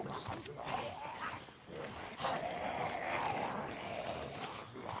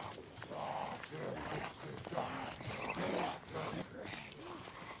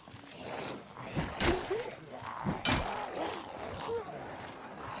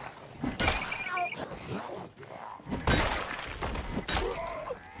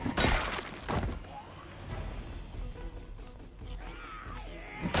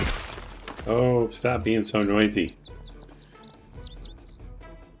 Oh, stop being so noisy.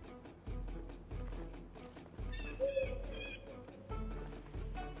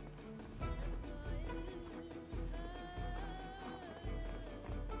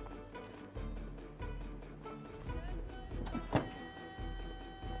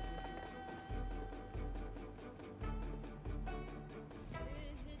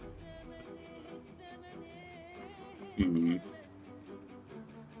 Hmm.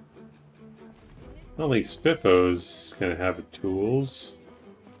 I don't think Spiffo's gonna have the tools.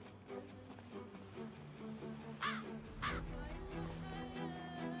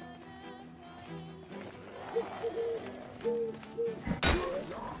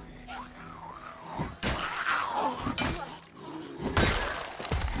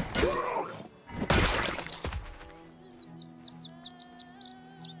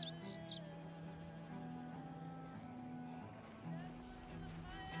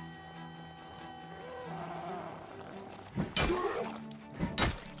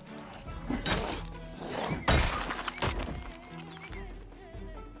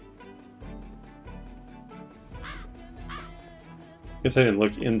 Guess I didn't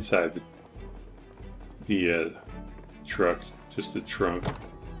look inside the truck, just the trunk.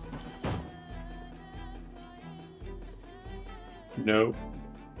 Nope.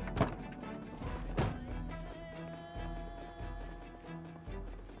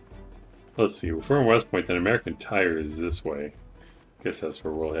 Let's see. If we're in West Point, then American Tire is this way. Guess that's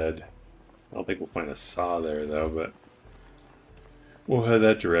where we'll head. I don't think we'll find a saw there, though, but we'll head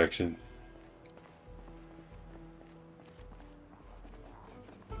that direction.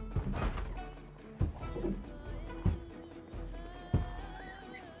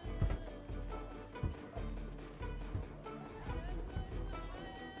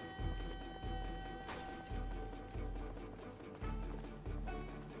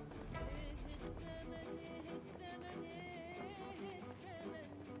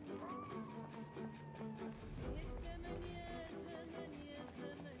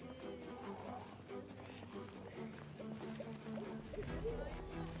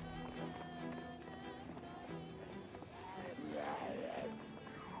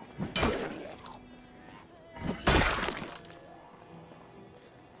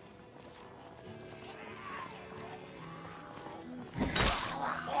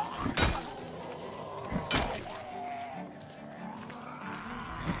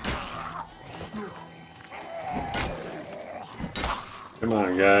 Come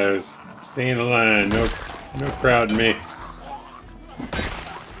on, guys. Stay in the line. No crowding me.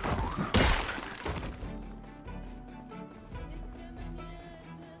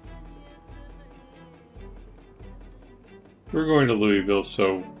 We're going to Louisville,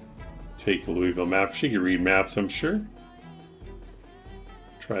 so take the Louisville map. She can read maps, I'm sure.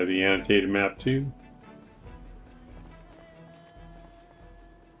 Try the annotated map, too.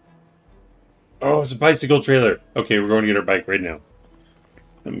 Oh, it's a bicycle trailer. Okay, we're going to get our bike right now.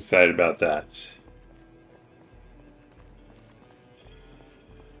 I'm excited about that.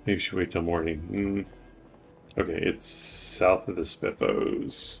 Maybe we should wait till morning. Okay, it's south of the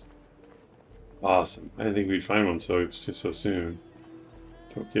Spiffos. Awesome. I didn't think we'd find one so soon.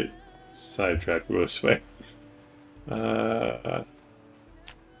 Don't get sidetracked. We'll go this way.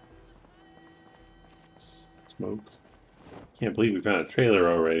 Smoke. Can't believe we found a trailer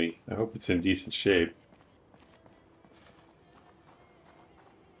already. I hope it's in decent shape.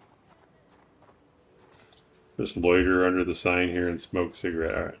 Just loiter under the sign here and smoke a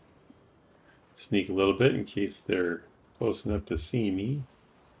cigarette. Alright. Sneak a little bit in case they're close enough to see me.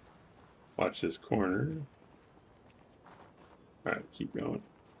 Watch this corner. Alright, keep going.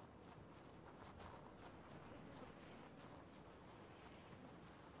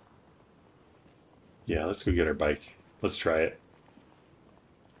 Yeah, let's go get our bike. Let's try it.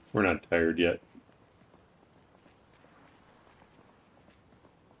 We're not tired yet.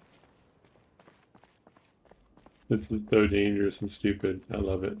 This is so dangerous and stupid. I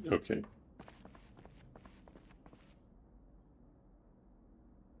love it. Okay.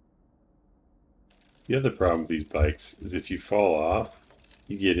 The other problem with these bikes is if you fall off,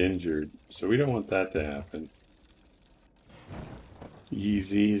 you get injured. So we don't want that to happen.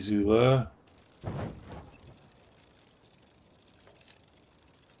 Easy, Zula.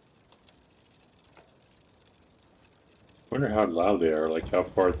 Wonder how loud they are, like how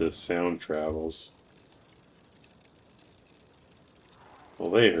far this sound travels. Well,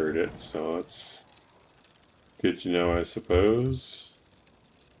 they heard it, so it's good to know, I suppose.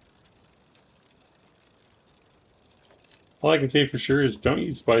 All I can say for sure is don't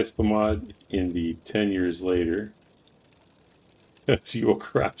use bicycle mod in the 10 years later, because you will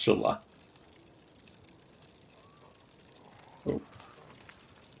crash a lot. Oh.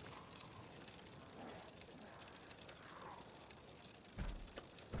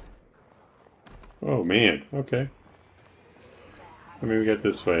 Oh man, okay. I mean, we got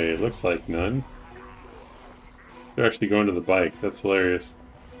this way. It looks like none. They're actually going to the bike. That's hilarious.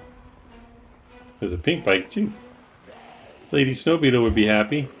 There's a pink bike, too. Lady Snowbeetle would be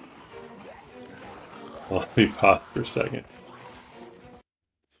happy. Let me pause for a second.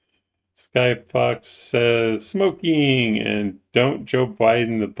 Skyfox says smoking and don't Joe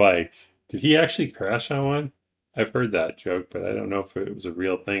Biden the bike. Did he actually crash on one? I've heard that joke, but I don't know if it was a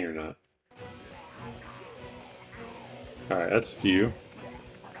real thing or not. Alright, that's a few.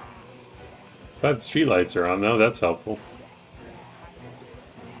 Glad the streetlights are on though, that's helpful.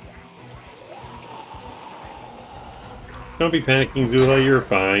 Don't be panicking, Zula, you're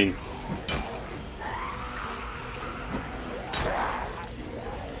fine.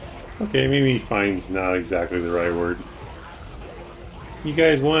 Okay, maybe fine's not exactly the right word. You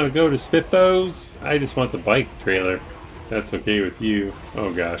guys want to go to Spitbo's? I just want the bike trailer. That's okay with you.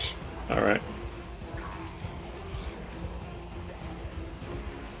 Oh gosh. Alright.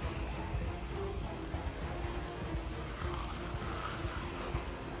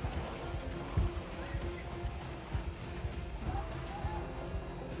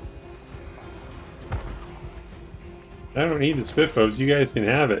 I don't need the Spitbo's. You guys can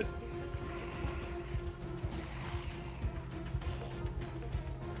have it.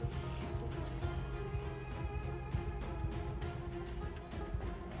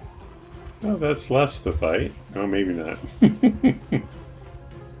 Oh, that's less to fight. Oh, maybe not.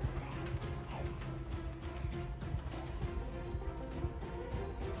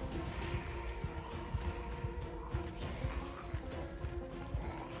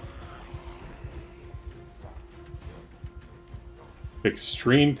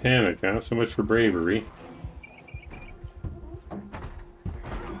 Extreme panic, not so much for bravery.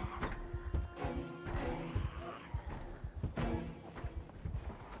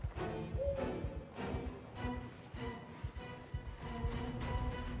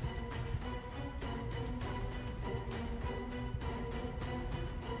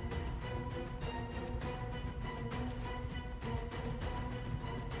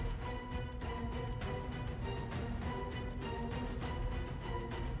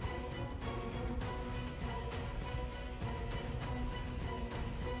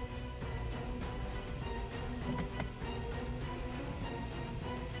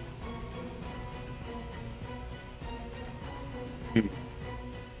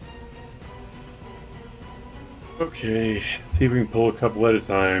 Okay, let's see if we can pull a couple at a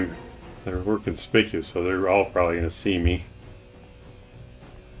time that are more conspicuous, so they're all probably going to see me.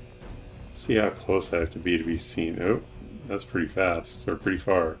 Let's see how close I have to be seen. Oh, that's pretty fast, or pretty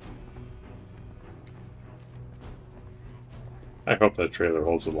far. I hope that trailer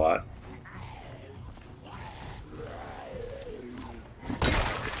holds a lot.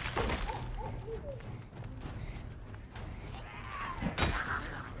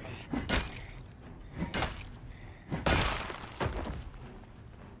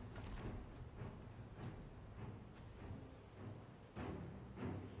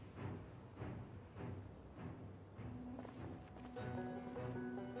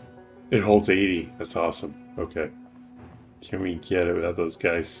 It holds 80. That's awesome. Okay. Can we get it without those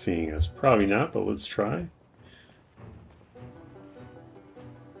guys seeing us? Probably not, but let's try.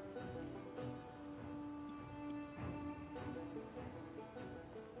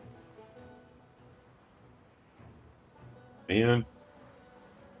 Man.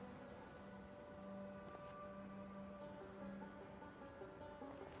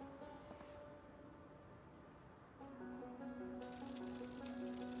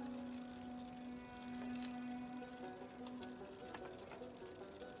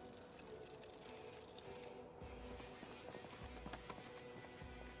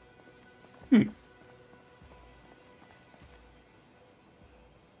 Hmm.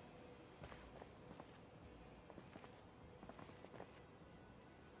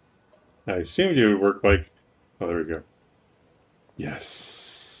 I assumed it would work like... Oh, there we go.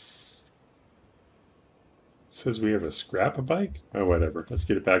 Yes. Says we have a scrap a bike? Oh, whatever. Let's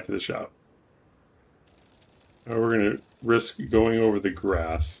get it back to the shop. Oh, we're going to risk going over the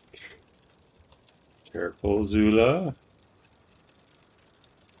grass. Careful, Zula.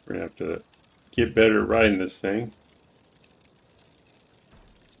 We're going to have to get better at riding this thing.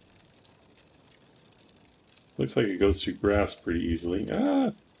 Looks like it goes through grass pretty easily.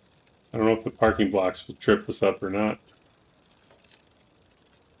 Ah! I don't know if the parking blocks will trip us up or not.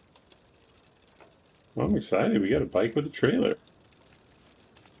 Well, I'm excited. We got a bike with a trailer.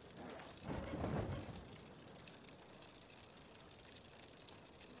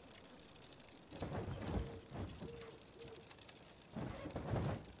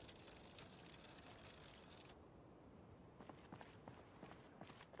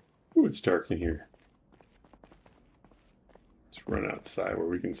 Ooh, it's dark in here. Let's run outside where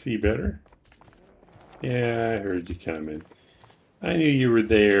we can see better. Yeah, I heard you coming. I knew you were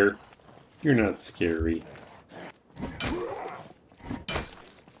there. You're not scary.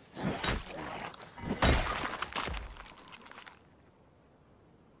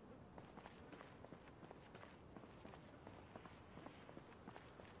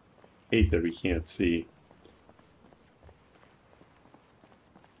 Hate that we can't see.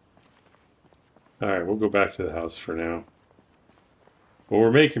 Alright, we'll go back to the house for now. Well,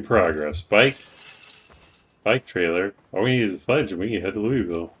 we're making progress. Bike trailer. All we need is a sledge and we can head to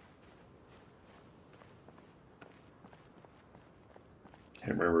Louisville.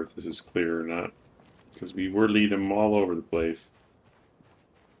 Can't remember if this is clear or not. Because we were leading them all over the place.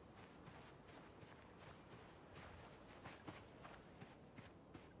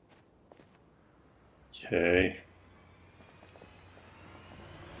 Okay.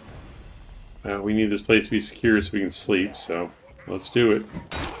 We need this place to be secure so we can sleep, so let's do it.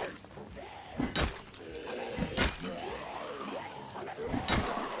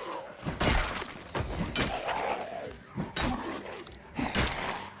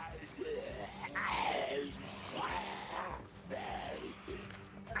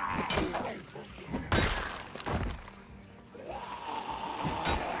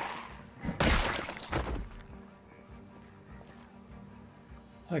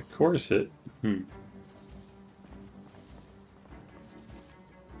 Like corset.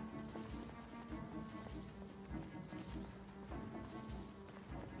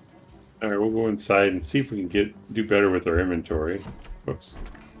 Alright, we'll go inside and see if we can do better with our inventory. Whoops.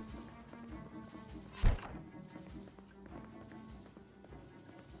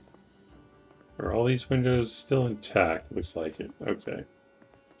 Are all these windows still intact? Looks like it. Okay.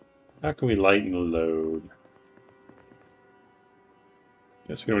 How can we lighten the load?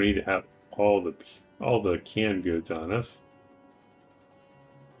 Guess we don't need to have all the canned goods on us.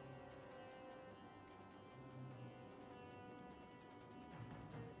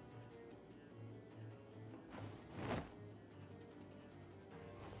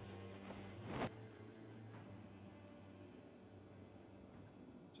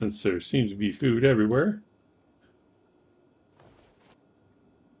 Since there seems to be food everywhere.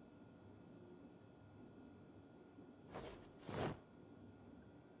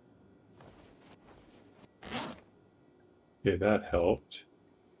 Okay, that helped.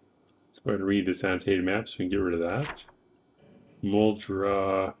 Let's go ahead and read this annotated map so we can get rid of that.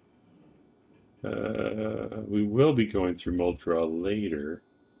 Muldra. We will be going through Muldra later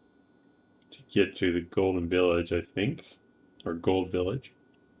to get to the Golden Village, I think. Or Gold Village.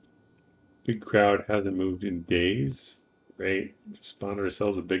 Big crowd hasn't moved in days. Great. Just spawned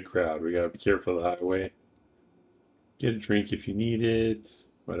ourselves a big crowd. We gotta be careful of the highway. Get a drink if you need it.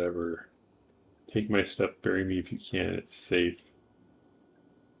 Whatever. Take my stuff, bury me if you can. It's safe.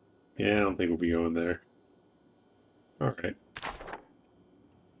 Yeah, I don't think we'll be going there. Alright.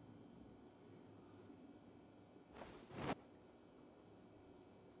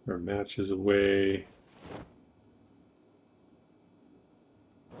 Our match is away.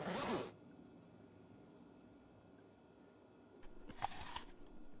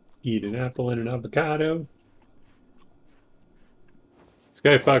 Eat an apple and an avocado.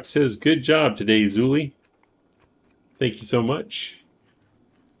 Skyfox says, good job today, Zuli. Thank you so much.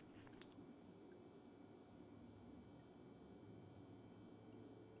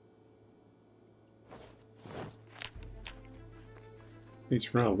 At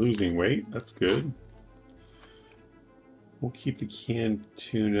least we're not losing weight. That's good. We'll keep the canned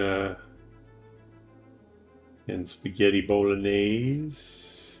tuna and spaghetti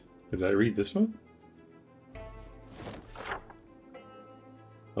bolognese. Did I read this one?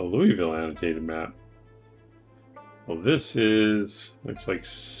 A Louisville annotated map. Well, this looks like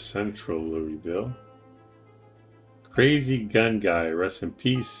central Louisville. Crazy Gun Guy, rest in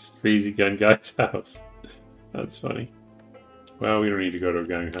peace, Crazy Gun Guy's house. That's funny. Well, we don't need to go to a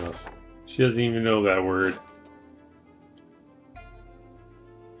gun house. She doesn't even know that word.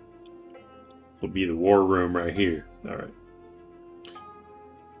 Will be the war room right here. Alright.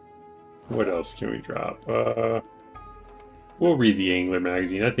 What else can we drop? We'll read the Angler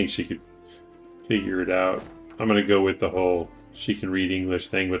magazine. I think she could figure it out. I'm going to go with the whole she can read English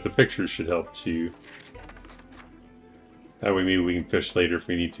thing, but the pictures should help too. That way maybe we can fish later if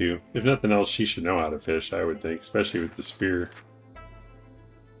we need to. If nothing else, she should know how to fish, I would think, especially with the spear.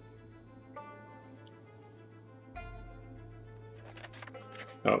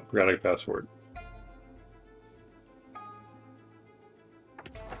 Oh, forgot I fast forward.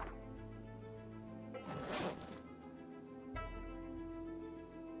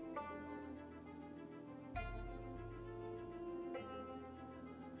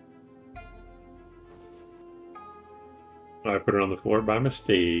 I put it on the floor by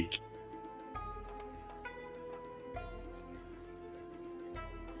mistake.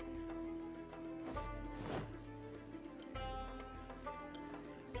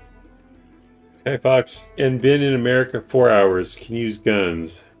 Hey Fox, and been in America 4 hours. Can use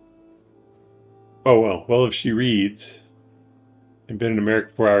guns. Oh well. Well, if she reads and been in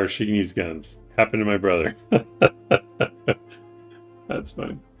America 4 hours, she can use guns. Happened to my brother. That's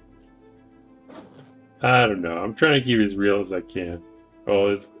fine. I don't know. I'm trying to keep it as real as I can. Well,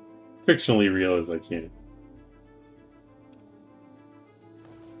 as fictionally real as I can.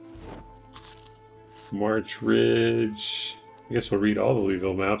 March Ridge. I guess we'll read all the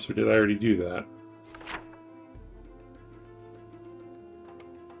Louisville maps, or did I already do that?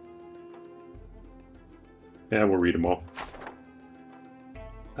 Yeah, we'll read them all.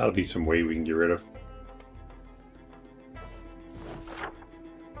 That'll be some weight we can get rid of.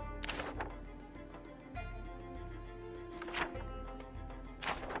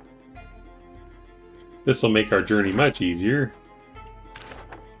 This will make our journey much easier.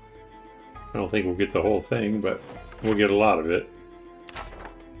 I don't think we'll get the whole thing, but we'll get a lot of it.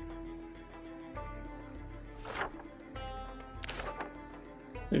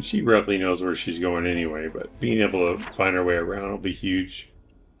 And she roughly knows where she's going anyway, but being able to find our way around will be huge.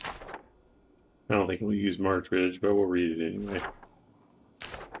 I don't think we'll use March Ridge, but we'll read it anyway.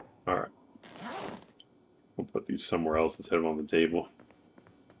 Alright. We'll put these somewhere else instead of on the table.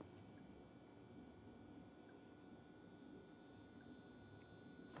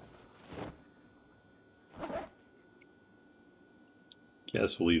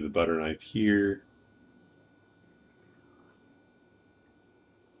 Guess we'll leave the butter knife here.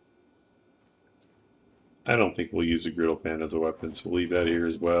 I don't think we'll use a griddle pan as a weapon, so we'll leave that here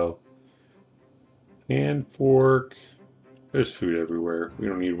as well. And fork. There's food everywhere. We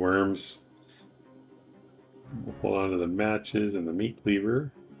don't need worms. We'll hold on to the matches and the meat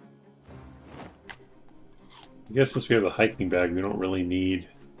cleaver. I guess since we have the hiking bag, we don't really need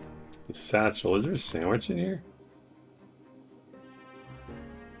the satchel. Is there a sandwich in here?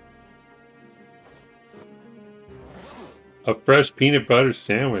 A fresh peanut butter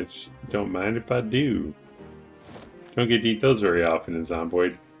sandwich. Don't mind if I do. Don't get to eat those very often in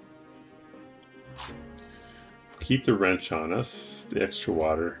Zomboid. Keep the wrench on us. The extra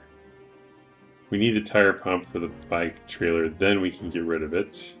water. We need the tire pump for the bike trailer, then we can get rid of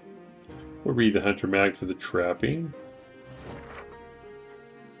it. We'll read the hunter mag for the trapping.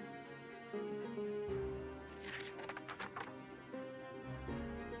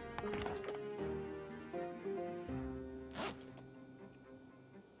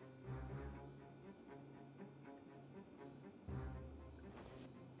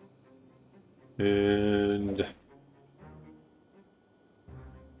 And I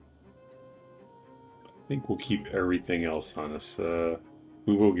think we'll keep everything else on us.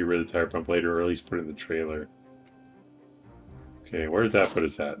 We will get rid of the tire pump later, or at least put it in the trailer. Okay, where's that put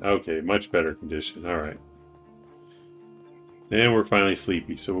us at? Okay, much better condition. Alright. And we're finally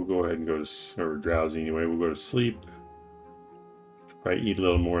sleepy, so we'll go ahead and go to... or drowsy anyway. We'll go to sleep. Probably eat a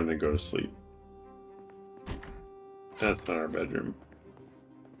little more and then go to sleep. That's not our bedroom.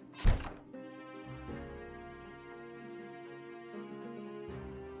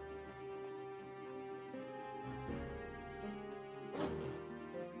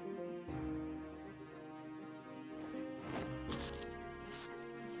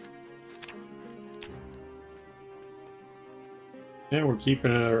 Yeah, we're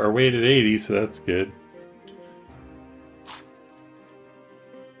keeping our weight at 80, so that's good.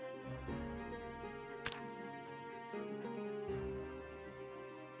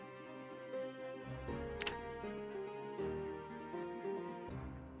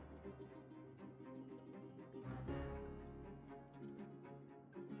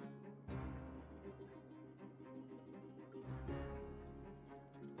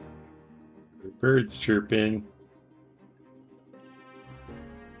 Birds chirping.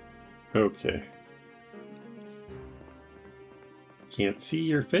 Okay. Can't see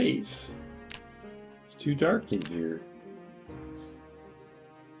your face. It's too dark in here.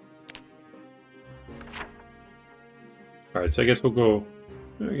 Alright, so I guess we'll go...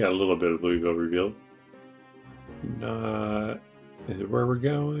 We got a little bit of Louisville revealed. Not... Is it where we're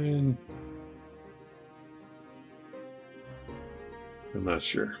going? I'm not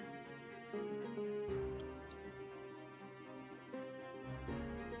sure.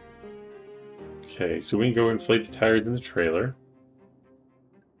 Okay, so we can go inflate the tires in the trailer.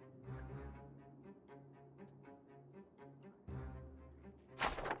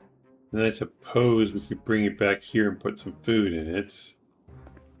 And I suppose we could bring it back here and put some food in it.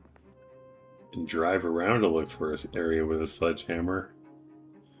 And drive around to look for an area with a sledgehammer.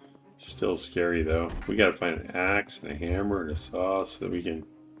 Still scary though. We gotta find an axe and a hammer and a saw so that we can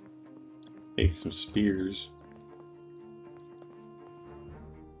make some spears.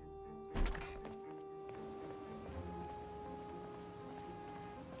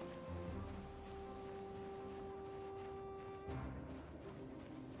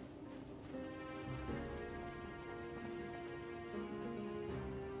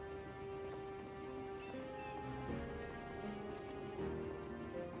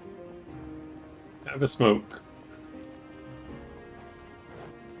 Have a smoke.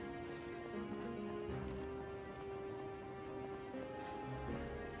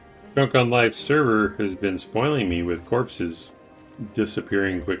 Drunk on Life server has been spoiling me with corpses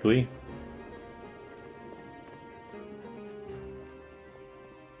disappearing quickly.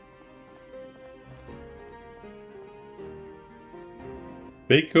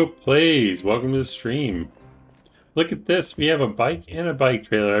 Baco Plays, welcome to the stream. Look at this, we have a bike and a bike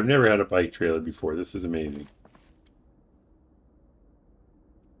trailer. I've never had a bike trailer before. This is amazing.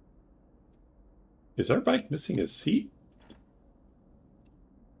 Is our bike missing a seat?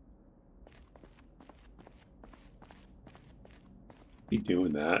 Be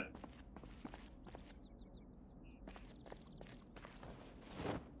doing that.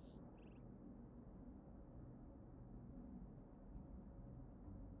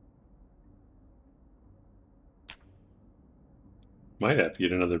 Might have to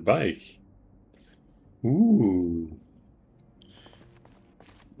get another bike. Ooh.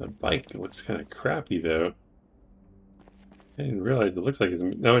 The bike looks kind of crappy though. I didn't realize it looks like it's...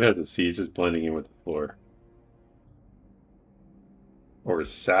 No, it has a seat. It's just blending in with the floor. Or a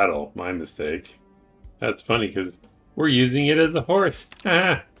saddle. My mistake. That's funny because we're using it as a horse.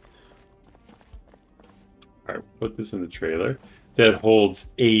 Alright, put this in the trailer. That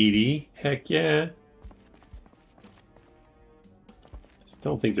holds 80. Heck yeah.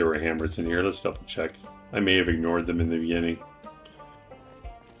 Don't think there were hammers in here. Let's double check. I may have ignored them in the beginning.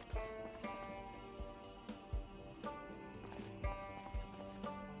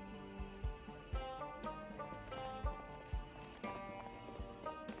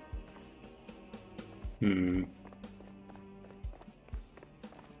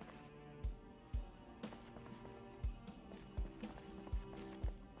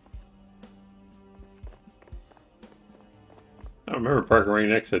 I remember parking right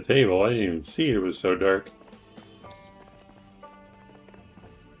next to the table. I didn't even see it. It was so dark.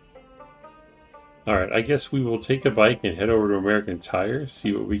 Alright, I guess we will take the bike and head over to American Tire,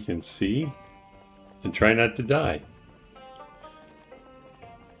 see what we can see, and try not to die.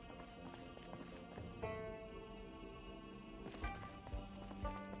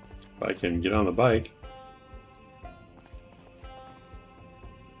 If I can get on the bike.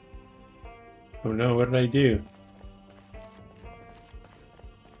 Oh no, what did I do?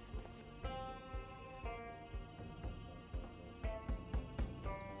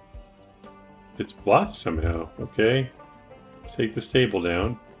 It's blocked somehow. Okay. Let's take this table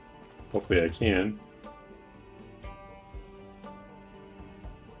down. Hopefully I can.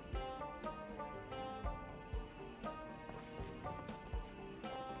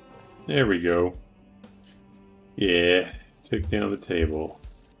 There we go. Yeah, took down the table.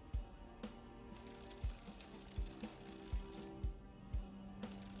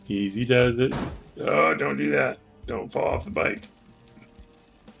 Easy does it. Oh, don't do that. Don't fall off the bike.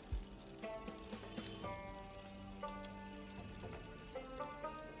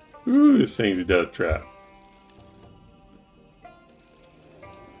 Ooh, this thing's a death trap.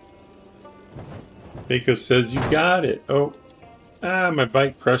 Mako says you got it. Oh. Ah, my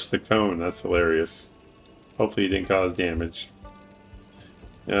bike crushed the cone. That's hilarious. Hopefully it didn't cause damage.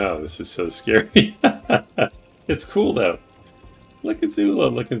 Oh, this is so scary. It's cool though. Look at Zula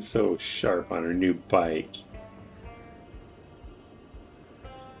looking so sharp on her new bike.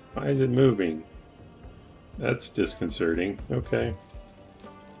 Why is it moving? That's disconcerting. Okay.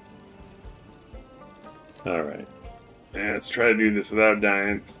 Alright. Let's try to do this without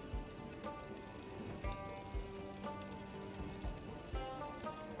dying.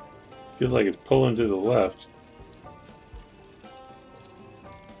 Feels like it's pulling to the left.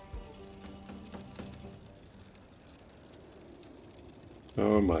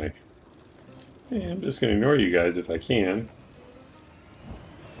 Oh my. Hey, I'm just going to ignore you guys if I can.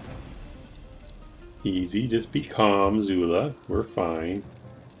 Easy, just be calm, Zula. We're fine.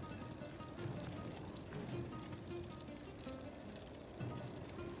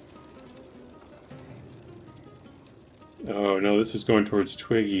 Oh no, this is going towards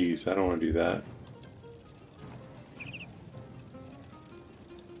Twiggies. I don't want to do that.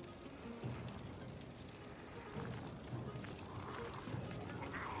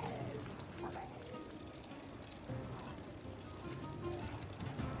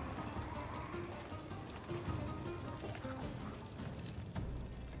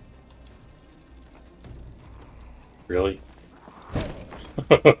 Really?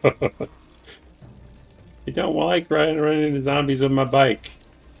 You don't like running into zombies with my bike.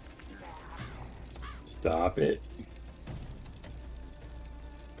 Stop it.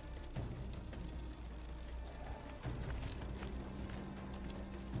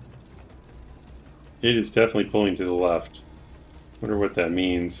 It is definitely pulling to the left. Wonder what that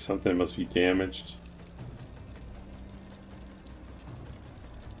means. Something must be damaged.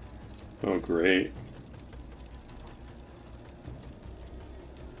 Oh, great.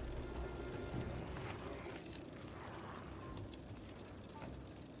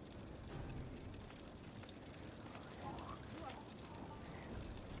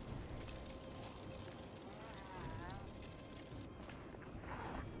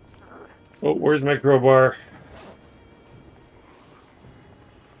 Oh, where's my crowbar?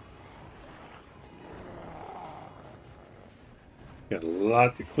 Got a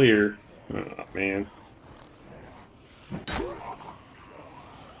lot to clear. Oh, man.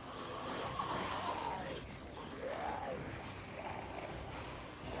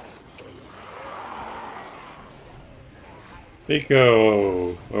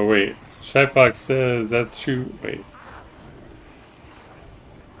 Mako! Oh, wait. Shyfox says that's true. Wait.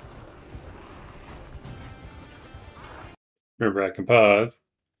 Remember, I can pause.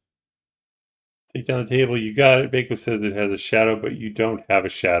 Take down the table. You got it. Mako says it has a shadow, but you don't have a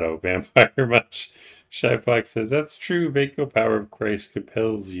shadow. Vampire much. Shyfox says that's true. Mako, power of Christ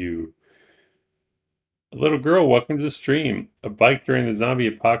compels you. A little girl, welcome to the stream. A bike during the zombie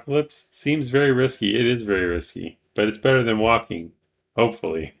apocalypse seems very risky. It is very risky, but it's better than walking.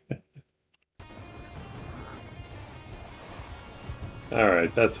 Hopefully.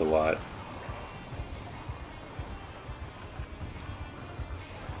 Alright, that's a lot.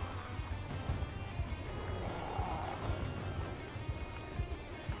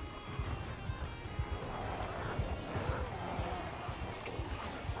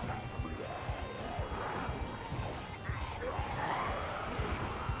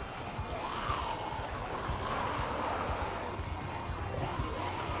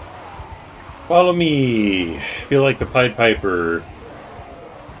 Follow me. Feel like the Pied Piper.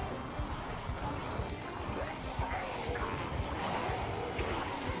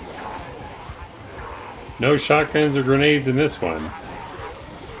 No shotguns or grenades in this one.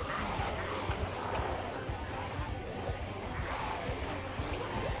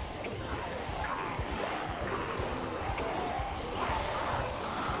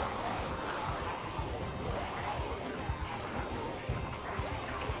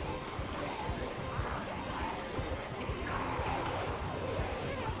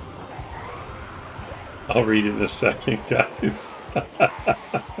 I'll read it in a second, guys.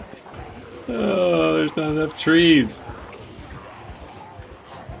 Oh, there's not enough trees.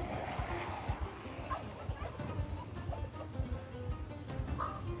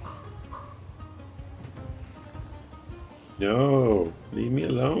 No, leave me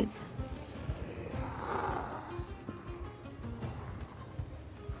alone.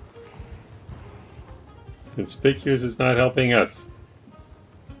 Conspicuous is not helping us.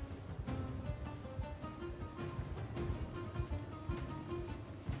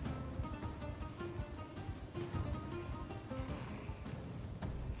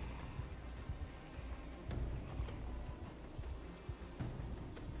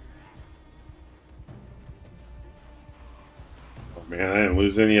 Oh man, I didn't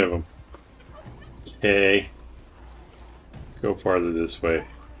lose any of them. Okay. Let's go farther this way.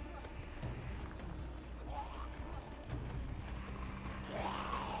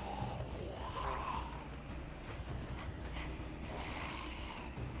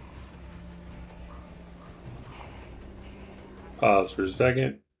 Pause for a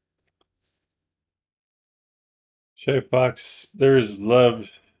second. Chef Box, there's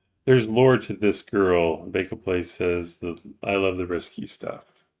lore to this girl. Bake a Place says that I love the risky stuff.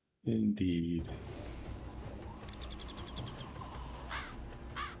 Indeed.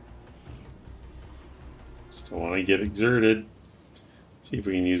 Still want to get exerted. See if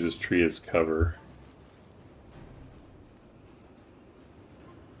we can use this tree as cover.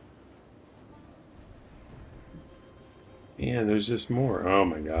 Man, there's just more. Oh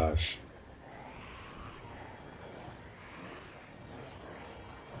my gosh.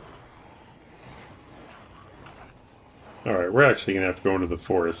 Alright, we're actually going to have to go into the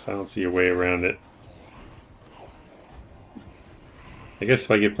forest. I don't see a way around it. I guess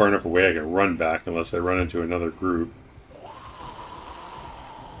if I get far enough away, I can run back unless I run into another group.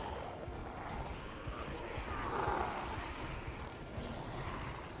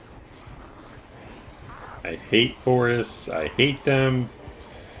 I hate forests. I hate them.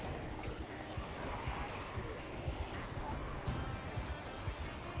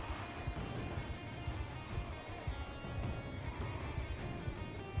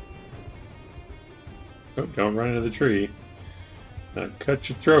 Oh, don't run into the tree. Now cut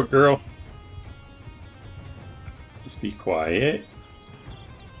your throat, girl. Let's be quiet.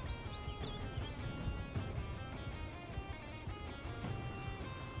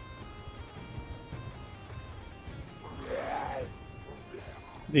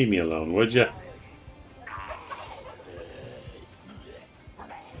 Leave me alone, would ya?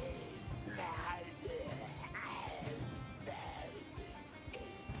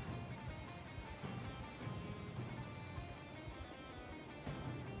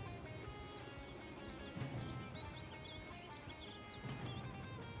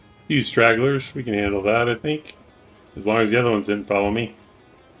 You stragglers, we can handle that, I think. As long as the other ones didn't follow me.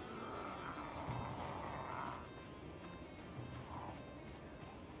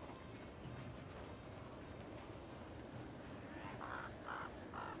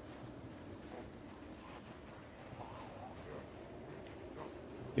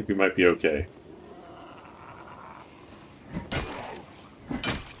 I think we might be okay.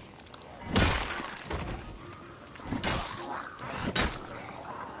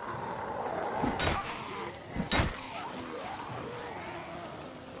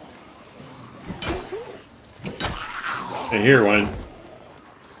 I hear one.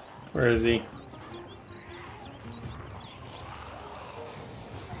 Where is he?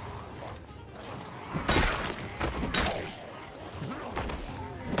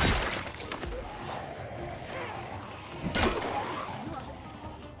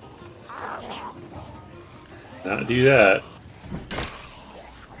 Not do that.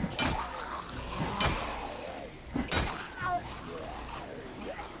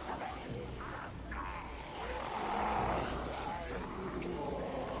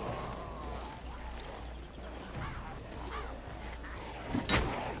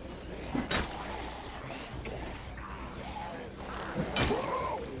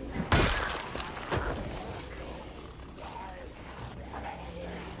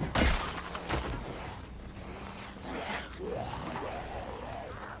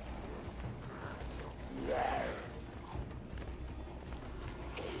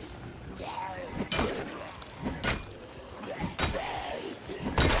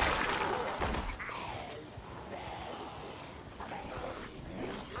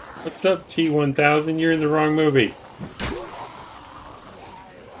 What's up, T-1000? You're in the wrong movie.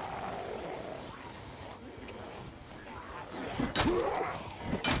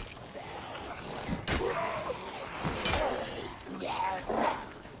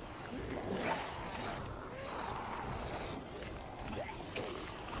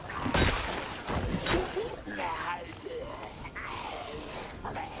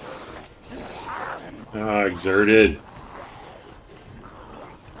 Ah, exerted.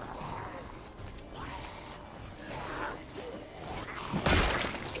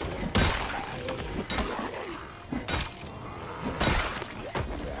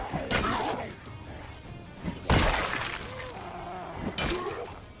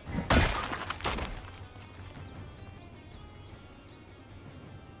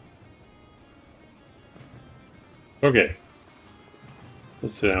 Okay.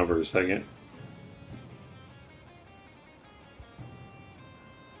 Let's sit down for a second.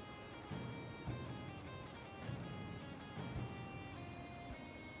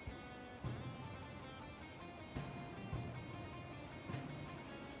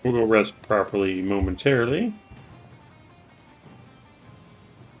 We'll go rest properly momentarily.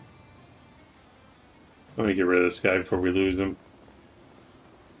 I'm gonna get rid of this guy before we lose him.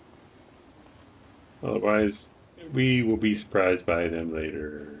 Otherwise, we will be surprised by them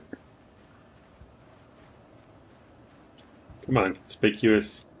later. Come on,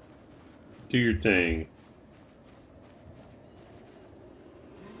 conspicuous. Do your thing.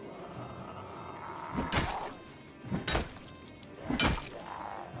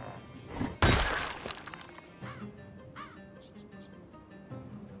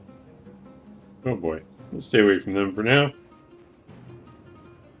 Oh boy. We'll stay away from them for now.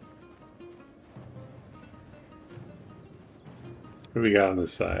 What do we got on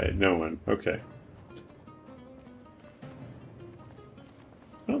this side? No one. Okay.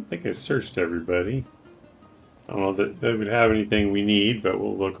 I don't think I searched everybody. I don't know that they would have anything we need, but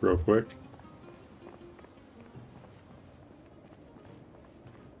we'll look real quick.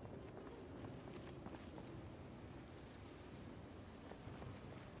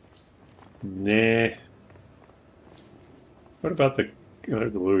 Nah. What about the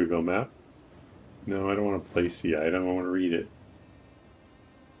Louisville map? No, I don't want to place the item. I want to read it.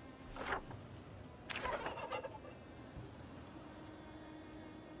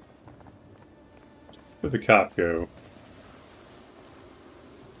 Where'd the cop go?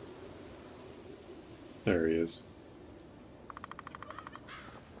 There he is.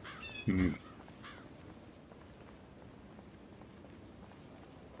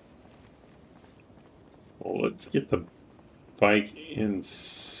 Well, let's get the bike in.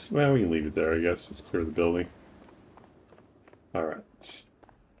 Well, we can leave it there, I guess. Let's clear the building. Alright.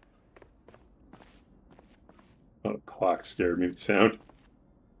 clock scared me, the sound.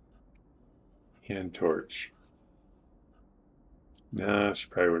 Hand torch. Nah, she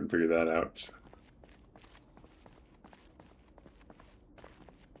probably wouldn't figure that out.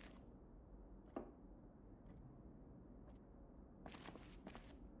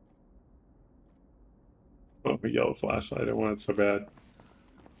 Oh, a yellow flashlight. I want it so bad.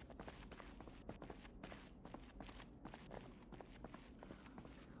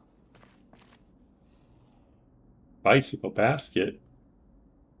 Bicycle basket?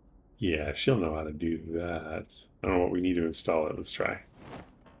 Yeah, she'll know how to do that. I don't know what we need to install it. Let's try.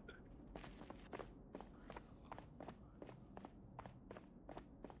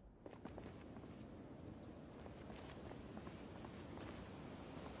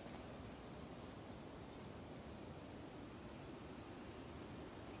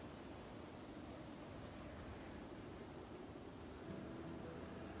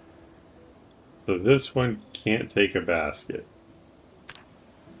 So this one can't take a basket.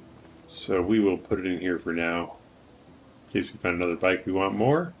 So we will put it in here for now. In case we find another bike we want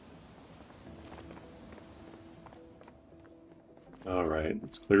more. Alright,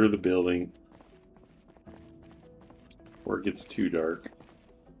 let's clear the building before it gets too dark.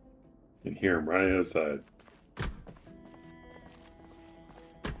 You can hear him right outside.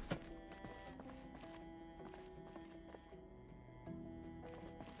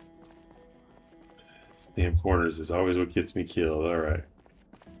 Damn corners is always what gets me killed. Alright.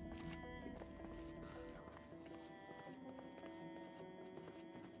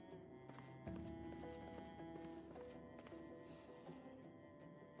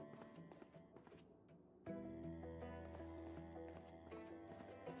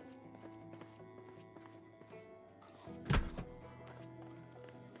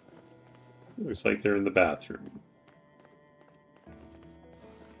 Looks like they're in the bathroom. I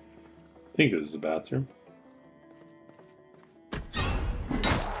think this is a bathroom.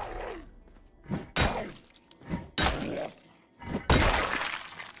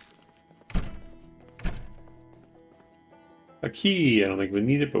 A key. I don't think we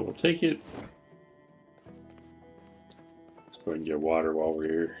need it, but we'll take it. Let's go ahead and get water while we're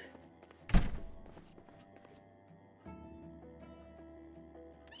here.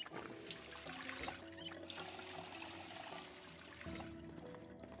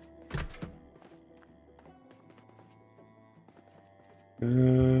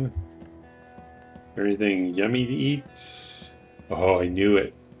 Is there anything yummy to eat? Oh, I knew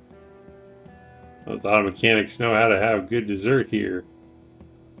it. Those auto mechanics know how to have good dessert here.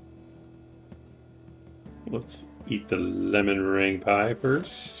 Let's eat the lemon meringue pie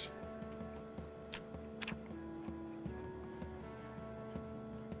first.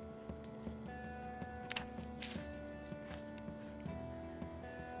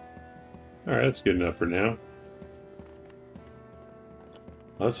 Alright, that's good enough for now.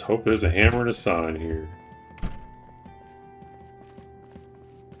 Let's hope there's a hammer and a saw in here.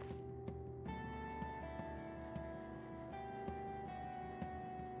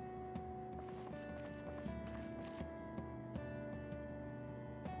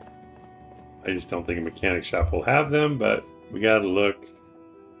 I just don't think a mechanic shop will have them, but we gotta look.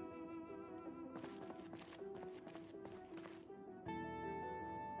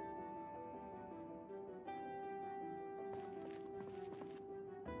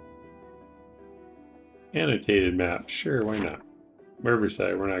 Annotated map. Sure, why not?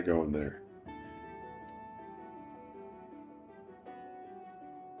 Riverside, we're not going there.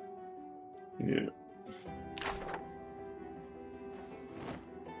 Yeah.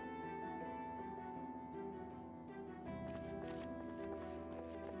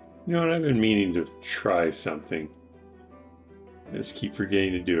 You know what? I've been meaning to try something. I just keep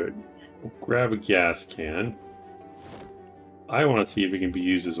forgetting to do it. We'll grab a gas can. I want to see if it can be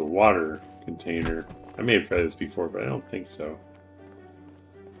used as a water container. I may have tried this before, but I don't think so.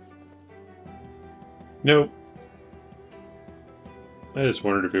 Nope. I just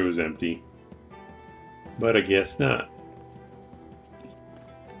wondered if it was empty. But I guess not.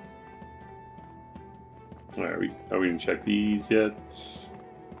 Alright, we didn't check these yet.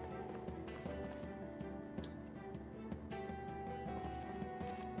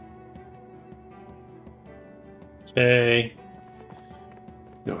 Okay.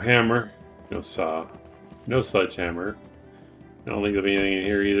 No hammer, no saw, no sledgehammer. I don't think there'll be anything in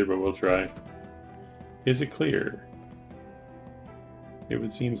here either, but we'll try. Is it clear? It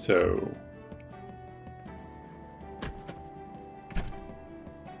would seem so.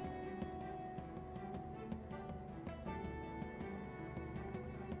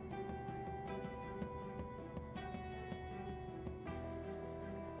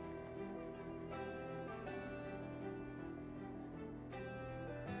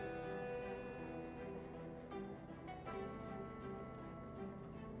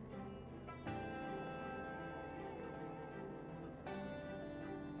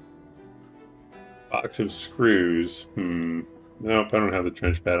 Box of screws. Nope, I don't have the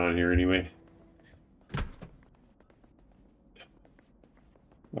trench pad on here anyway.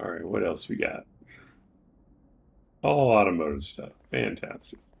 Alright, what else we got? All automotive stuff.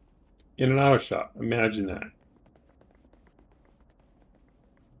 Fantastic. In an auto shop. Imagine that.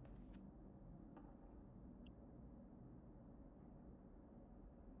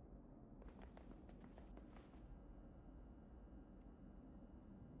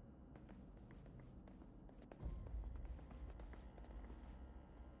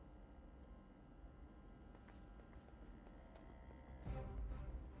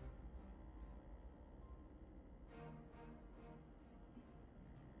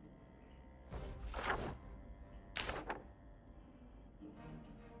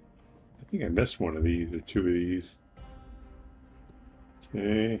 I think I missed one of these or two of these.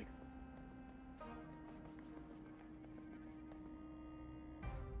 Okay.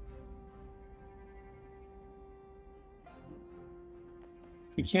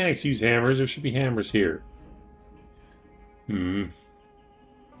 Mechanics use hammers. There should be hammers here.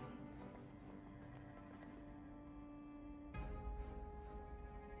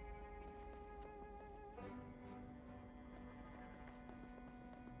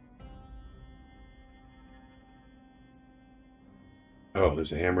 Oh,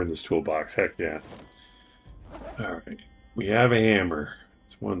 there's a hammer in this toolbox. Heck yeah. Alright. We have a hammer.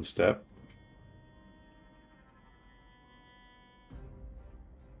 It's one step.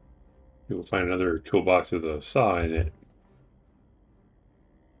 We'll find another toolbox with a saw in it.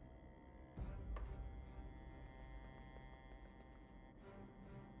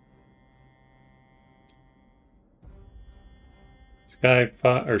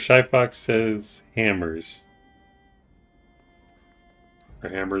 Shy Fox says hammers. Are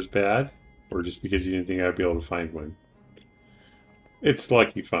hammers bad? Or just because you didn't think I'd be able to find one? It's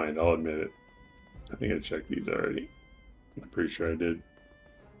lucky find, I'll admit it. I think I checked these already. I'm pretty sure I did.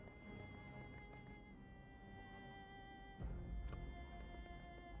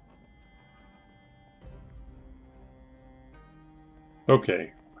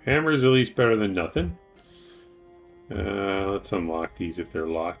 Okay, hammer's at least better than nothing. Let's unlock these if they're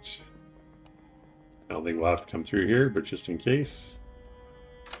locked. I don't think we'll have to come through here, but just in case.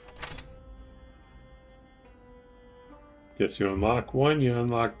 Guess you unlock one, you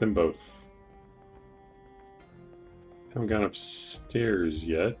unlock them both. Haven't gone upstairs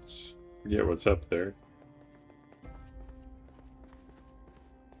yet. Forget what's up there.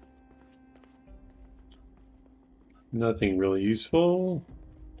 Nothing really useful.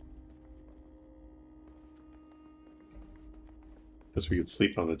 Guess we could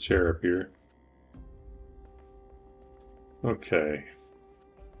sleep on the chair up here. Okay.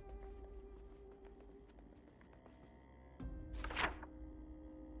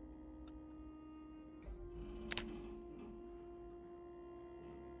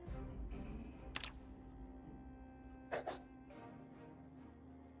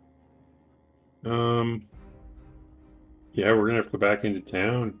 Yeah, we're gonna have to go back into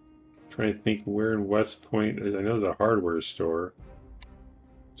town. Trying to think where in West Point is. I know there's a hardware store.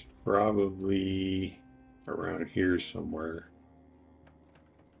 It's probably around here somewhere.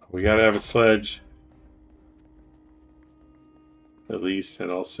 We gotta have a sledge. At least,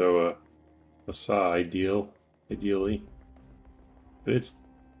 and also a saw, ideally. But this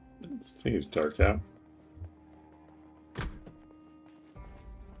thing is dark out.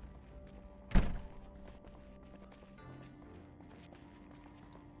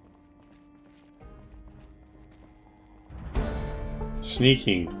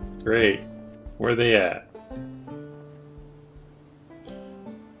 Sneaking. Great. Where are they at?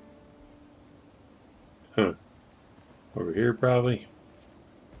 Huh. Over here, probably.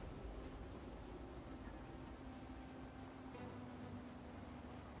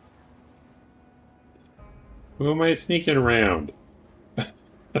 Who am I sneaking around? Let's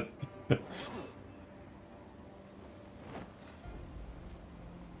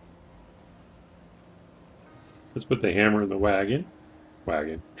put the hammer in the wagon.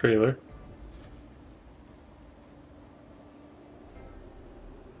 Trailer.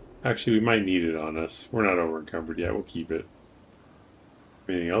 Actually, we might need it on us. We're not over encumbered yet. We'll keep it.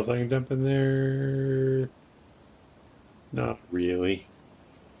 Anything else I can dump in there? Not really.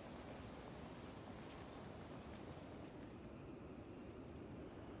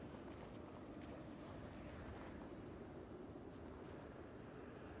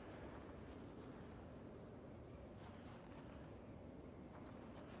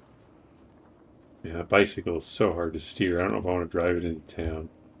 Yeah, bicycle is so hard to steer. I don't know if I want to drive it into town.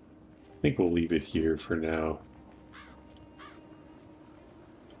 I think we'll leave it here for now.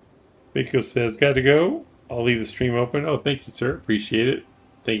 Miko says, got to go. I'll leave the stream open. Oh, thank you, sir. Appreciate it.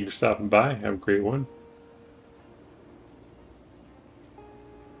 Thank you for stopping by. Have a great one.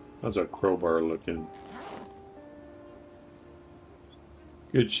 How's our crowbar looking?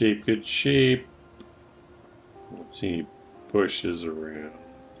 Good shape, good shape. Let's see any bushes around.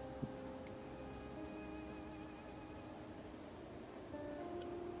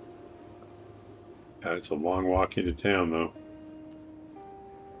 It's a long walk into town, though.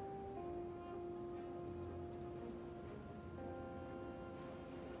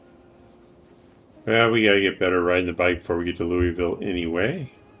 Well, we gotta get better riding the bike before we get to Louisville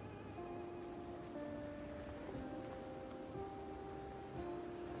anyway.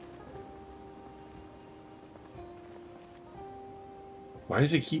 Why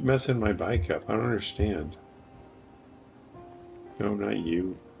does it keep messing my bike up? I don't understand. No, not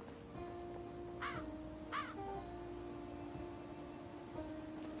you.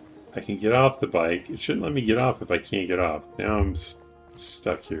 I can get off the bike. It shouldn't let me get off if I can't get off. Now I'm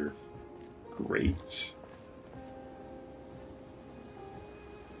stuck here. Great.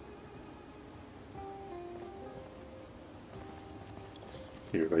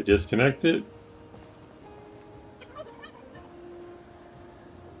 Here, if I disconnect it.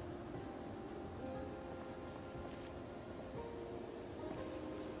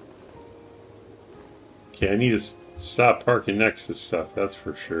 Okay, I need to stop parking next to stuff, that's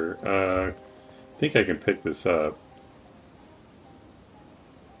for sure. I think I can pick this up.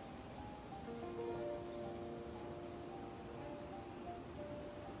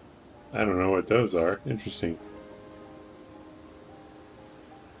 I don't know what those are. Interesting.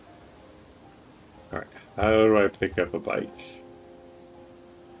 Alright, how do I pick up a bike?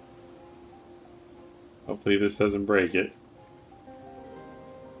 Hopefully this doesn't break it.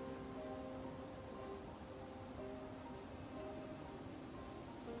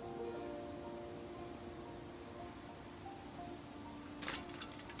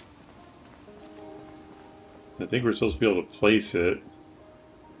 I think we're supposed to be able to place it.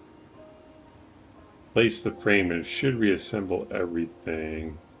 Place the frame and it should reassemble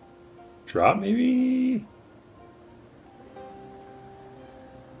everything. Drop maybe?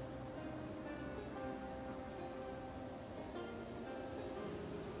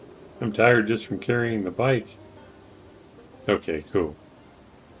 I'm tired just from carrying the bike. Okay, cool.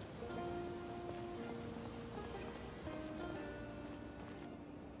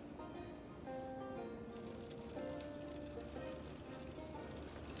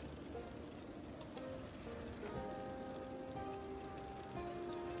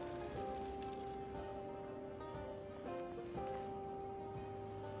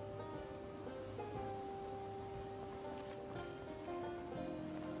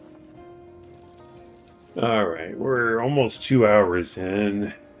 Alright, we're almost 2 hours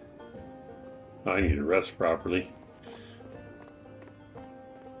in. I need to rest properly.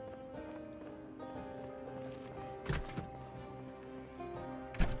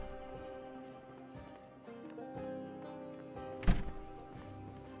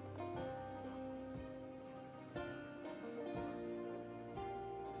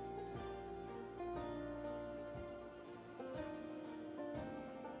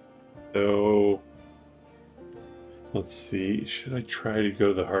 So, let's see. Should I try to go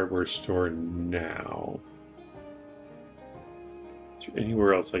to the hardware store now? Is there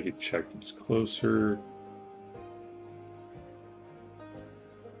anywhere else I could check that's closer?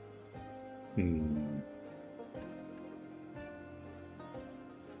 I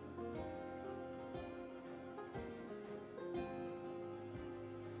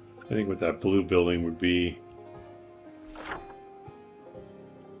think what that blue building would be.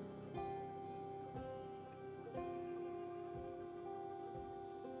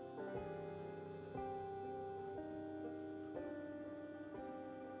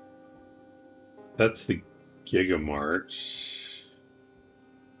 That's the Gigamart.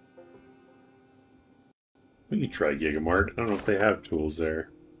 We could try Gigamart. I don't know if they have tools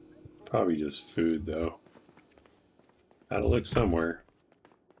there. Probably just food, though. Gotta look somewhere.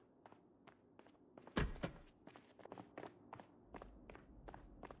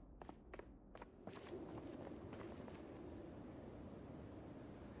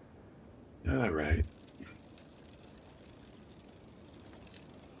 All right.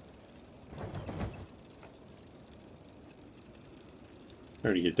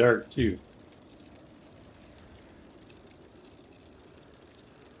 Starting to get dark, too.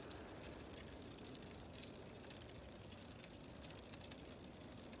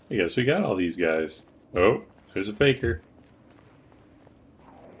 I guess we got all these guys. Oh, there's a baker.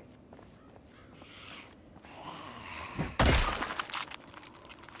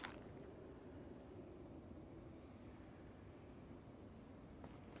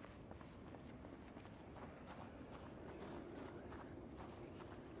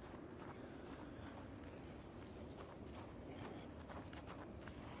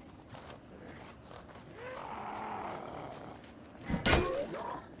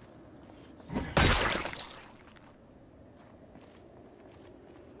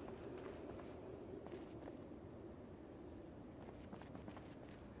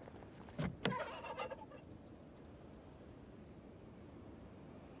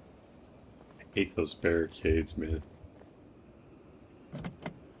 Hate those barricades, man.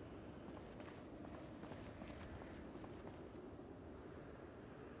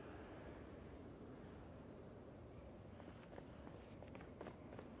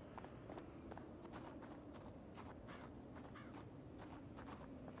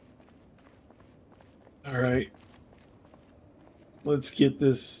 All right. Let's get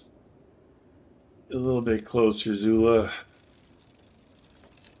this a little bit closer, Zula.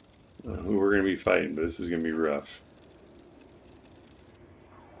 Who we're going to be fighting, but this is going to be rough.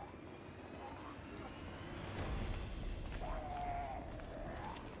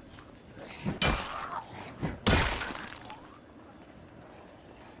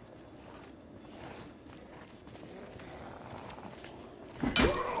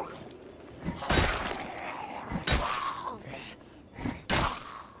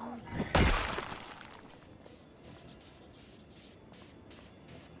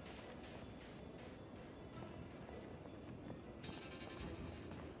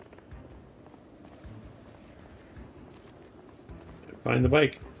 Find the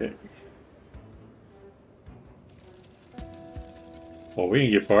bike. Okay. Well, we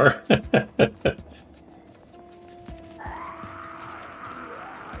didn't get far.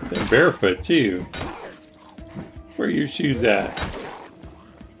 They're barefoot, too. Where are your shoes at?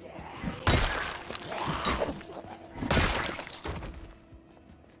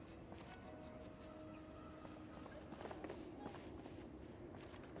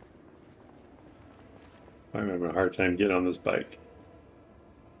 I'm having a hard time getting on this bike.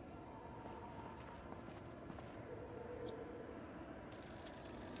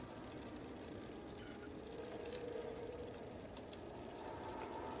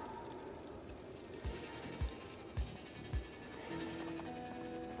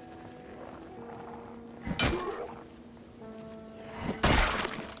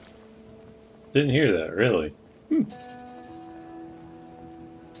 Didn't hear that, really.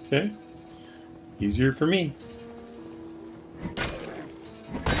 Okay. Easier for me.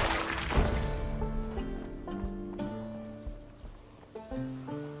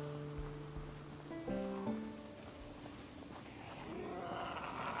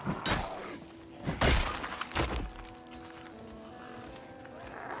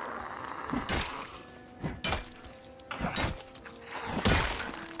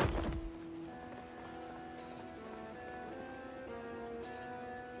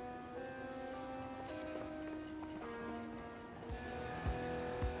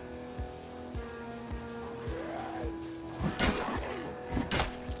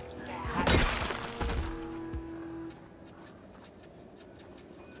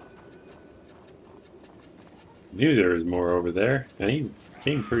 Knew there was more over there, and he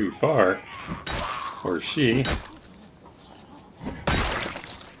came pretty far. Or she.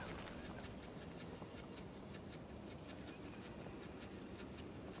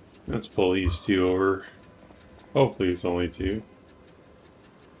 Let's pull these two over. Hopefully it's only two.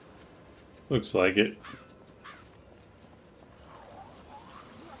 Looks like it.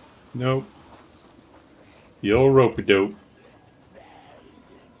 Nope. The old rope-a-dope.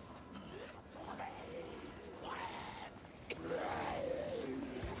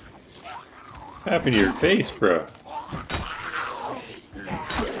 What happened to your face, bro?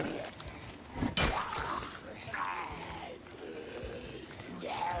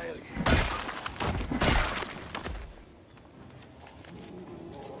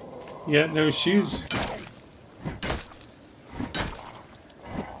 You got no shoes.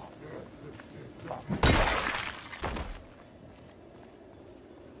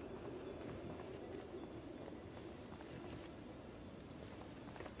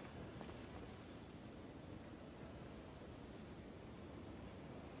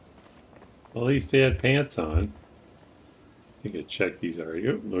 Well, at least they had pants on. I think I checked these already.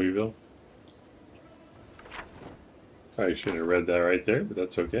 Oh, Louisville. Probably shouldn't have read that right there, but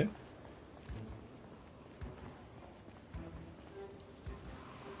that's okay.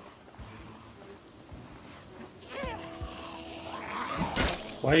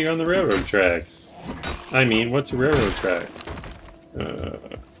 Why are you on the railroad tracks? I mean, what's a railroad track?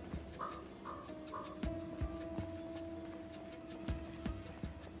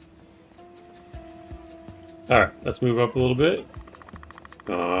 Alright, let's move up a little bit.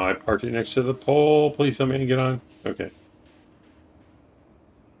 I parked it next to the pole. Please tell me I can get on. Okay.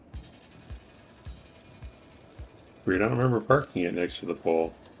 Weird, I don't remember parking it next to the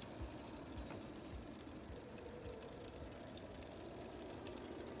pole.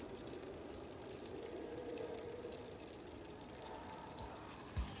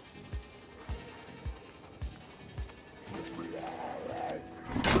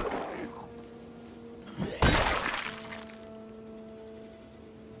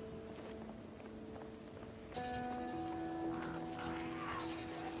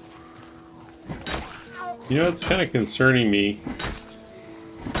 You know, it's kind of concerning me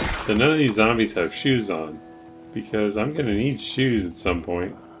that none of these zombies have shoes on. Because I'm going to need shoes at some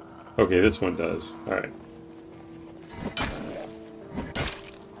point. Okay, this one does. Alright.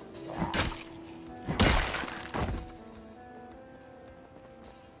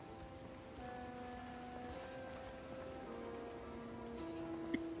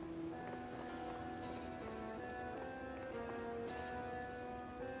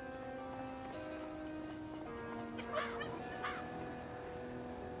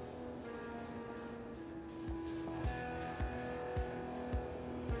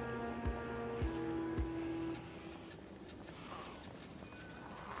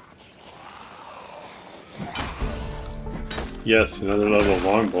 Yes, another level of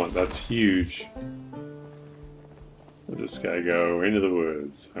long blunt. That's huge. Where'd this guy go? Into the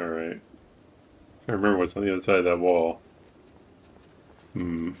woods. Alright. I remember what's on the other side of that wall.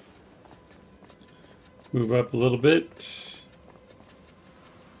 Move up a little bit.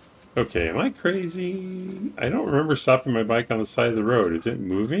 Okay, am I crazy? I don't remember stopping my bike on the side of the road. Is it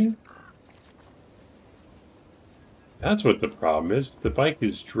moving? That's what the problem is. The bike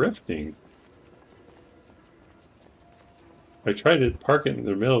is drifting. I tried to park it in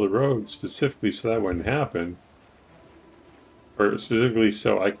the middle of the road specifically so that wouldn't happen. Or specifically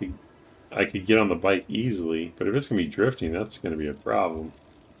so I could get on the bike easily. But if it's going to be drifting, that's going to be a problem.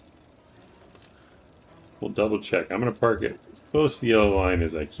 We'll double check. I'm going to park it as close to the yellow line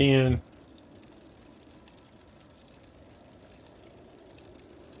as I can.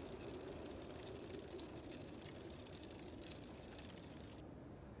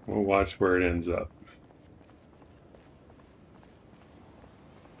 We'll watch where it ends up.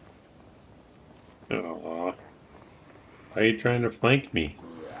 Aww. Why are you trying to flank me?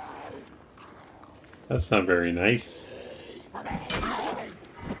 That's not very nice.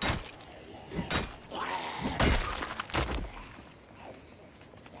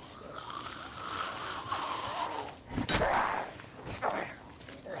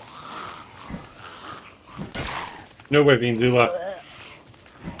 No whipping, Zula.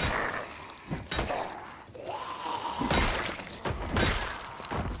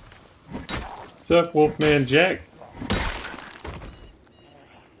 What's up, Wolfman Jack?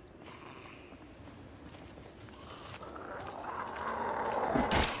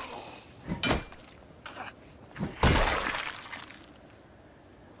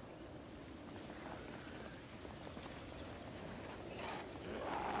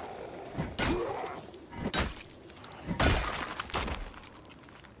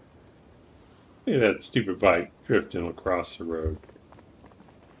 Look at that stupid bike drifting across the road.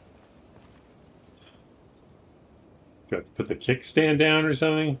 Do I have to put the kickstand down or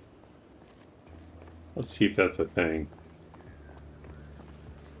something? Let's see if that's a thing.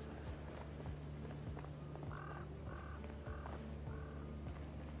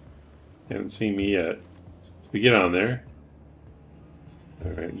 Haven't seen me yet. So we get on there.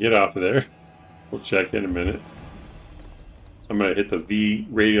 Alright, get off of there. We'll check in a minute. I'm going to hit the V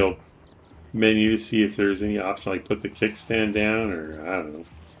radial menu to see if there's any option like put the kickstand down or, I don't know,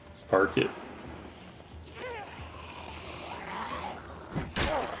 park it.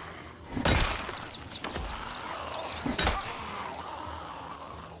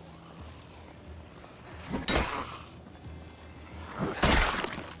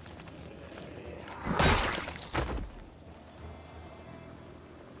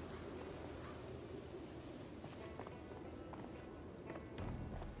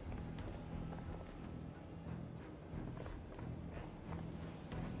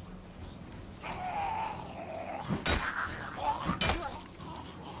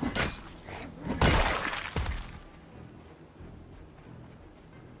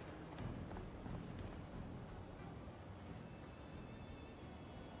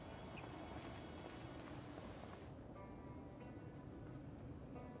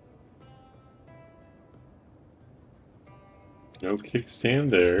 No kickstand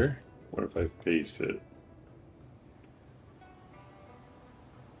there. What if I face it?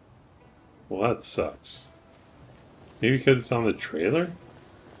 Well, that sucks. Maybe because it's on the trailer?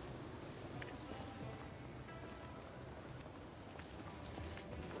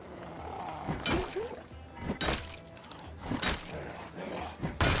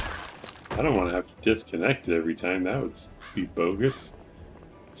 I don't want to have to disconnect it every time. That would be bogus.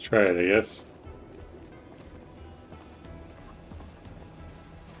 Let's try it, I guess.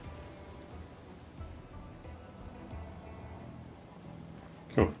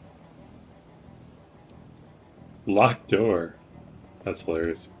 Come on. Locked door. That's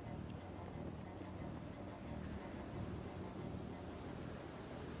hilarious.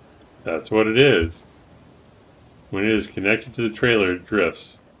 That's what it is. When it is connected to the trailer, it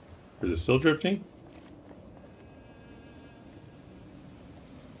drifts. Is it still drifting?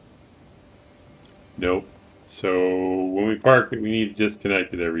 Nope. So when we park it, we need to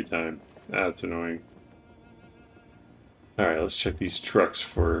disconnect it every time. That's annoying. Alright, let's check these trucks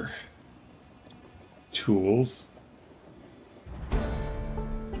for tools.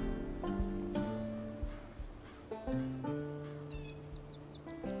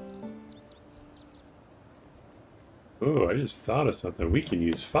 Oh, I just thought of something. We can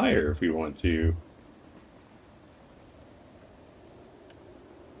use fire if we want to.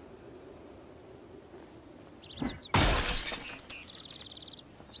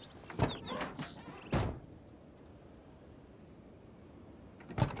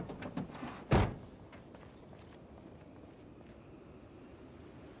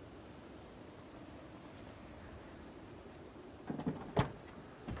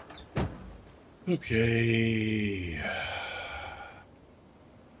 Okay.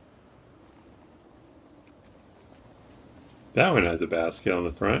 That one has a basket on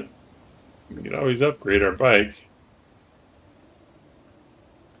the front. We can always upgrade our bike.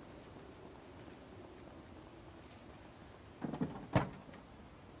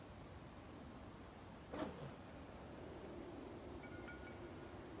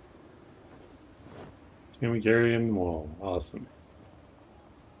 Can we carry him the wall? Awesome.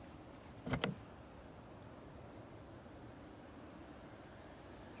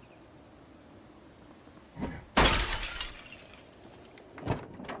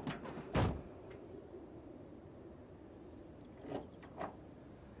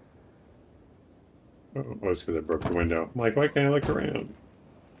 Oh, it's because I broke the window. I'm like, why can't I look around?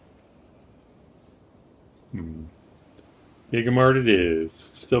 Gigamart it is.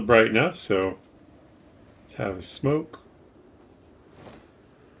 It's still bright enough, so let's have a smoke.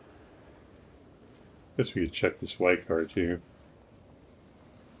 Guess we could check this white car too.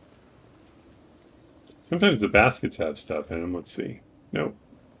 Sometimes the baskets have stuff in them. Let's see. Nope.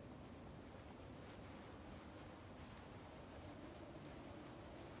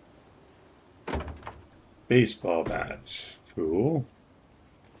 Baseball bats. Cool.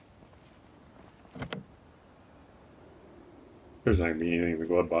 There's not going to be anything in the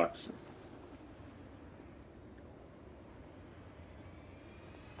glove box.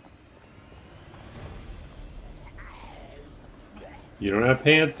 You don't have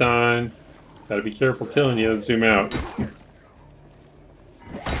pants on. Gotta be careful killing you. Let's zoom out.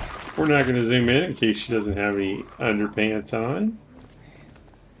 We're not going to zoom in case she doesn't have any underpants on.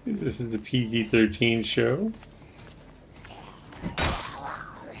 This is the PG-13 show.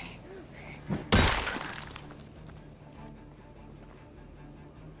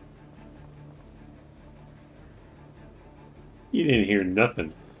 You didn't hear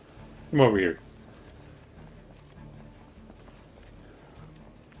nothing. Come over here.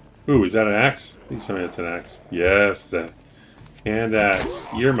 Ooh, is that an axe? Please tell me that's an axe. Yes, that hand axe.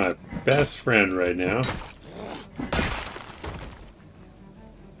 You're my best friend right now.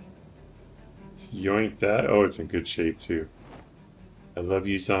 Let's yoink that. Oh, it's in good shape too. I love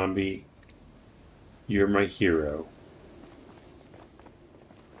you, zombie. You're my hero.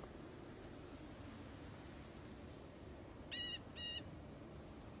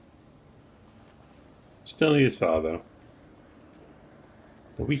 Still need a saw though.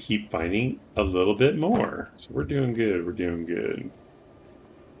 But we keep finding a little bit more. So we're doing good. We're doing good.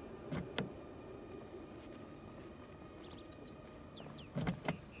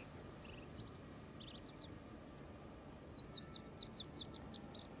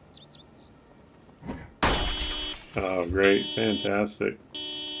 Oh, great. Fantastic.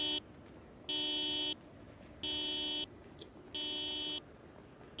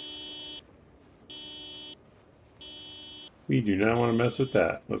 We do not want to mess with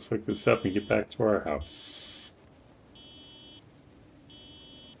that. Let's look this up and get back to our house.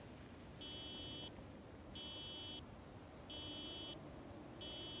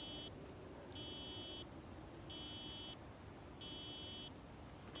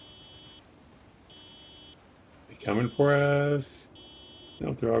 They coming for us?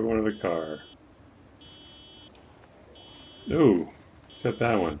 No, they're all going to the car. Ooh, except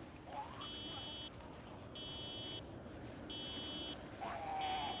that one.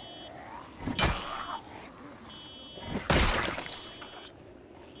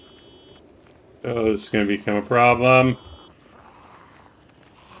 Oh, this is going to become a problem.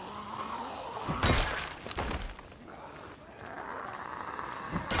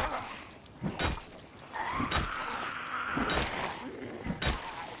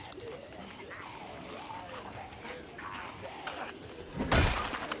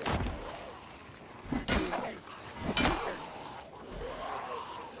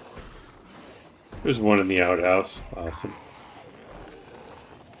 There's one in the outhouse. Awesome.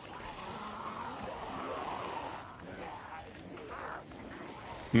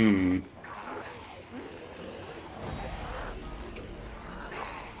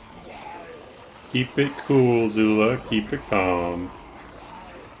 Keep it cool, Zula. Keep it calm.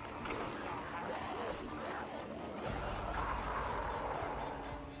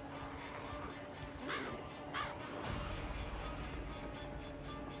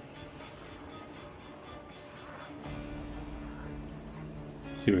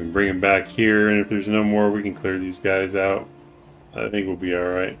 See if we can bring him back here, and if there's no more, we can clear these guys out. I think we'll be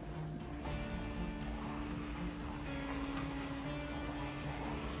alright.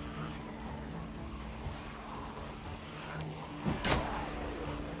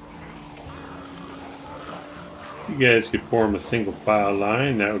 If you guys could form a single file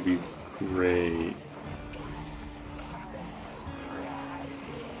line, that would be great.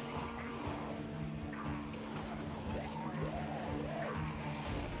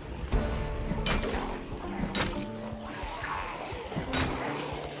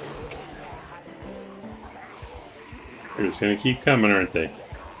 They're just gonna keep coming, aren't they?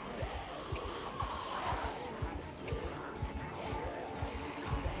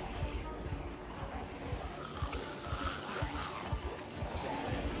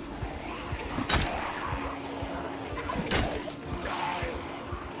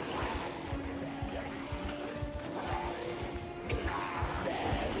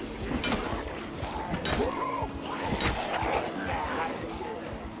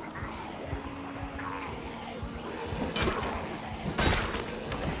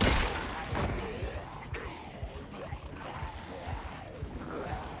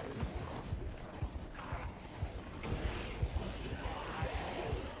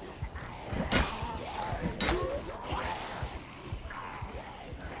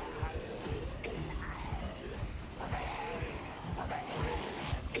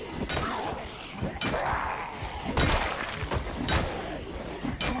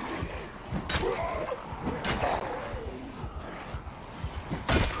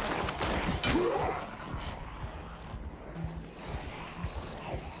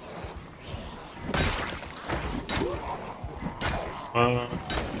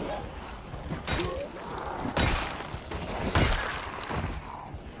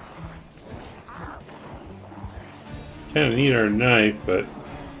 Kind of need our knife, but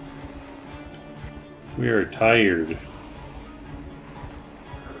we are tired.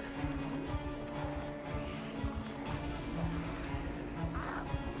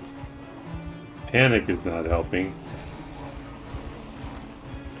 Panic is not helping.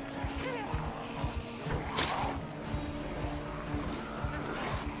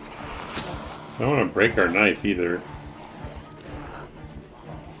 I don't want to break our knife either.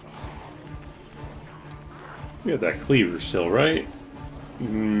 We got that cleaver still, right?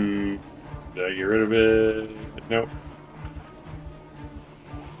 Did I get rid of it? Nope.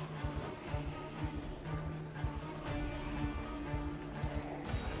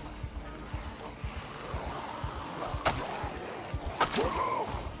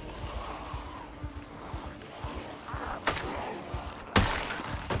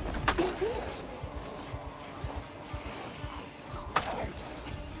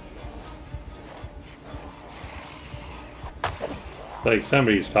 Like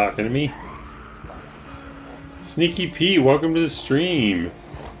somebody's talking to me. Sneaky Pete, welcome to the stream.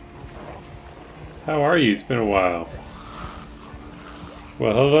 How are you? It's been a while.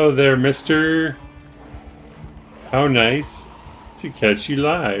 Well, hello there, mister. How nice to catch you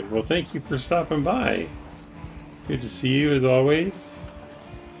live. Well, thank you for stopping by. Good to see you as always.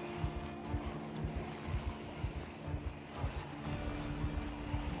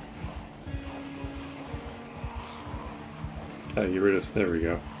 Oh, get rid of, there we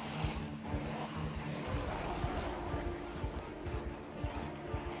go.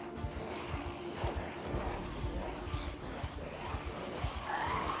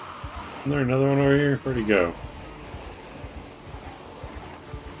 Isn't there another one over here? Where'd he go?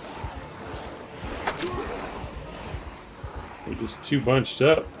 We're just too bunched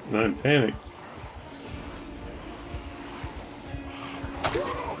up, and I'm panicked.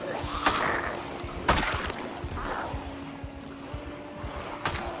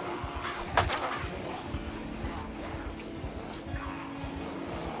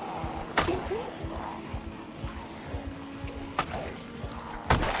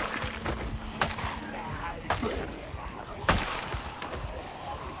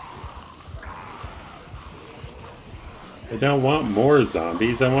 I don't want more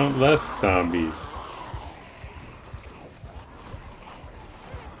zombies, I want less zombies.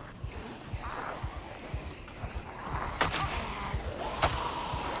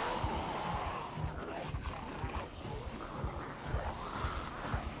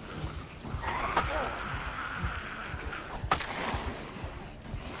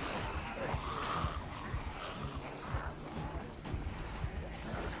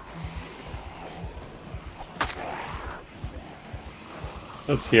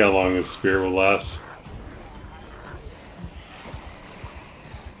 Let's see how long this spear will last.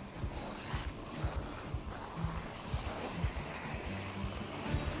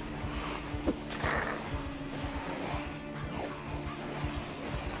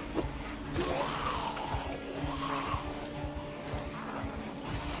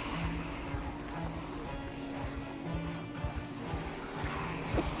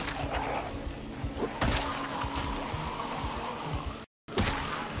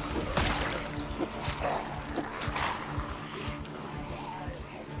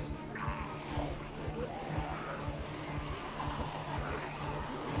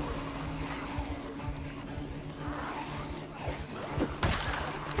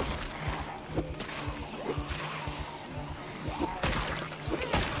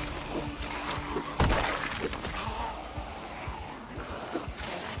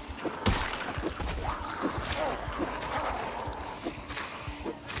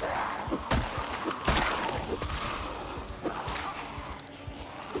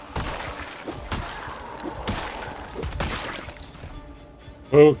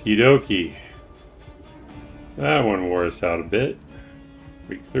 Okie dokie. That one wore us out a bit.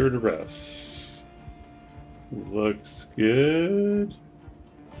 We cleared the rest. Looks good.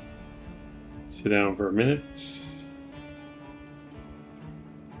 Sit down for a minute.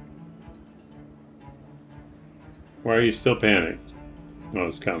 Why are you still panicked? Oh,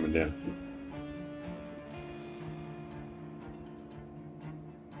 it's calming down.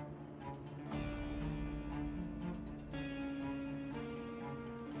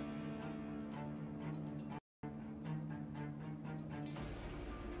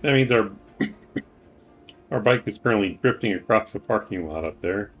 That means our bike is currently drifting across the parking lot up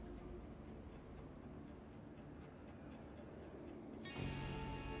there.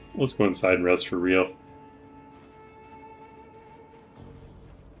 Let's go inside and rest for real.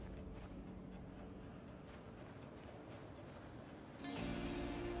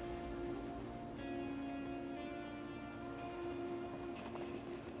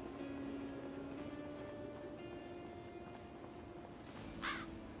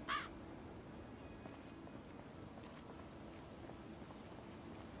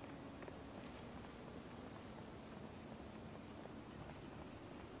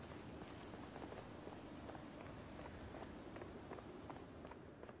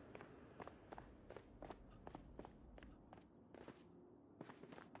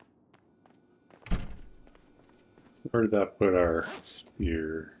 Where did that put our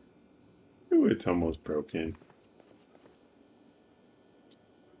spear? Ooh, it's almost broken.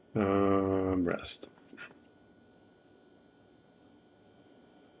 Rest.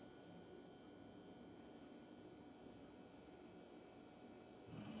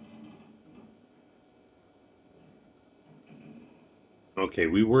 Okay,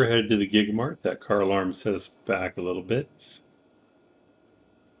 we were headed to the Gigamart. That car alarm set us back a little bit.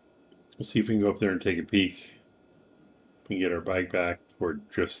 We'll see if we can go up there and take a peek. We can get our bike back before it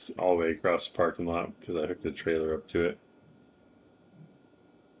drifts all the way across the parking lot because I hooked the trailer up to it.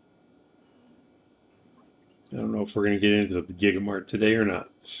 I don't know if we're going to get into the Gigamart today or not.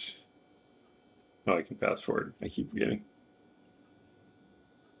 Oh, I can fast forward. I keep forgetting.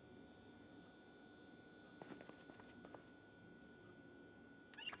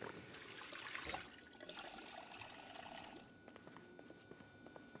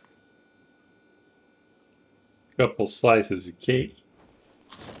 Couple slices of cake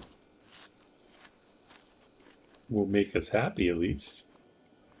will make us happy at least.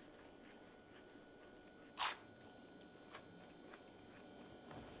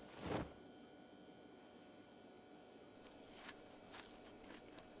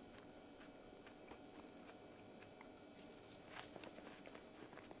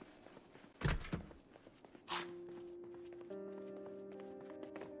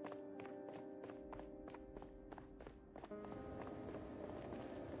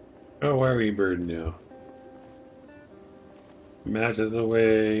 Oh, why are we burdened now? Matches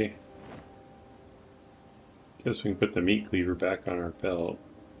away. Guess we can put the meat cleaver back on our belt.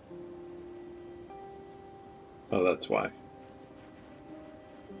 Oh, that's why.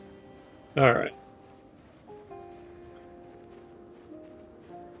 Alright.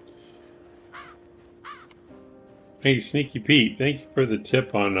 Hey, Sneaky Pete, thank you for the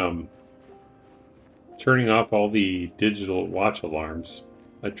tip on turning off all the digital watch alarms.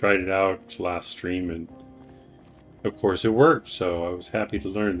 I tried it out last stream and of course it worked, so I was happy to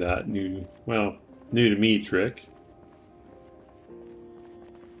learn that new to me trick.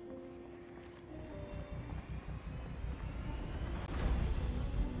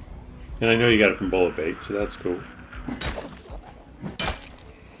 And I know you got it from bullet bait, so that's cool.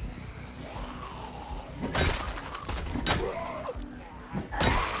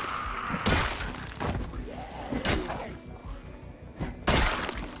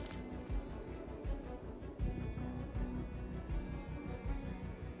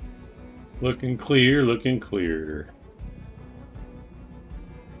 Looking clear, looking clear.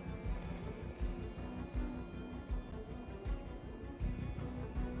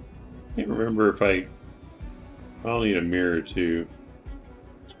 Can't remember if I'll need a mirror too.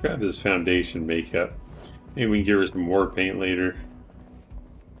 Let's grab this foundation makeup. Maybe we can give her some war paint later.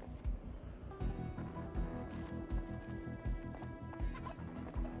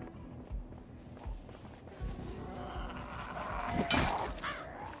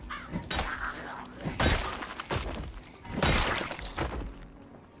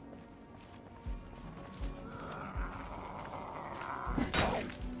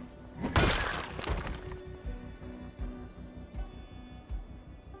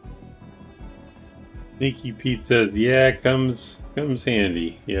 Sneaky Pete says, yeah, comes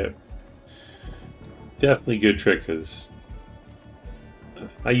handy. Yep. Definitely good trick, because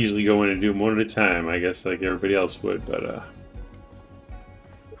I usually go in and do them one at a time, I guess, like everybody else would, but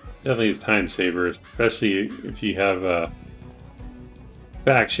definitely is time saver, especially if you have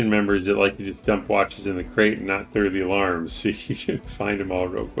faction members that like to just dump watches in the crate and not throw the alarms, so you can find them all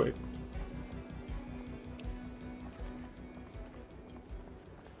real quick.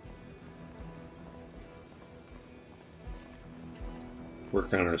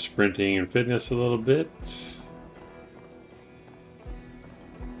 Work on our sprinting and fitness a little bit.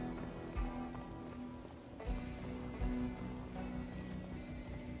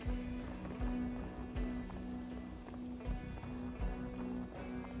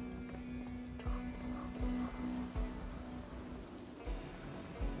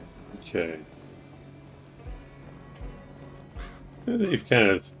 Okay. They've kind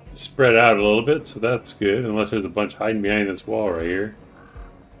of spread out a little bit, so that's good, unless there's a bunch hiding behind this wall right here.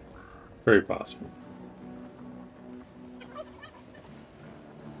 Very possible.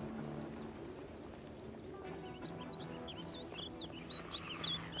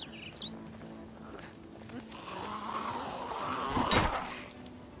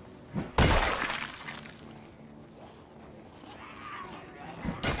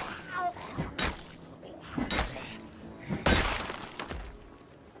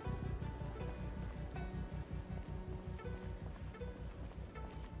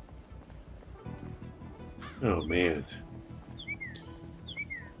 Oh, man.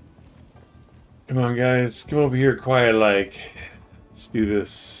 Come on, guys. Come over here quiet like. Let's do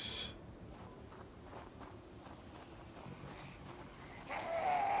this.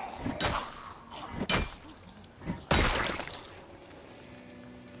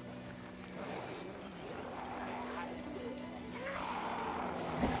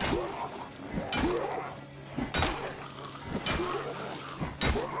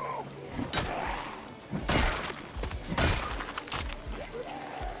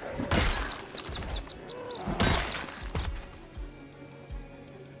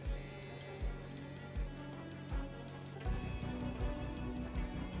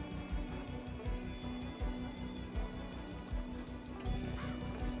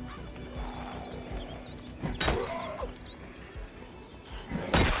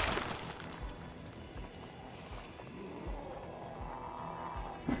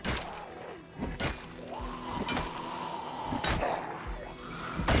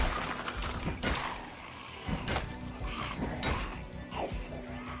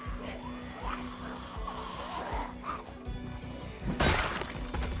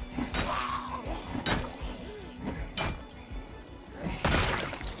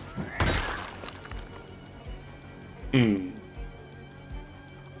 Hmm.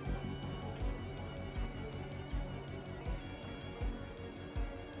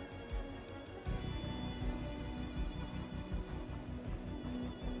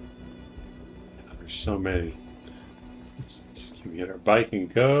 There's so many. Let's get our bike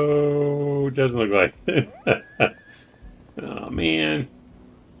and go. Doesn't look like it. Oh, man.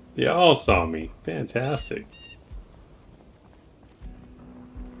 They all saw me. Fantastic.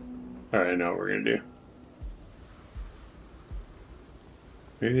 Alright, I know what we're going to do.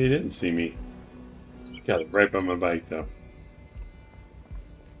 Maybe they didn't see me. Got it right by my bike, though.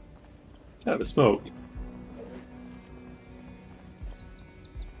 Let's have a smoke.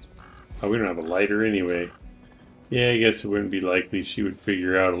 Oh, we don't have a lighter anyway. Yeah, I guess it wouldn't be likely she would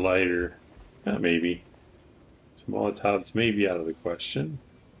figure out a lighter. Maybe. Some Molotovs may be out of the question.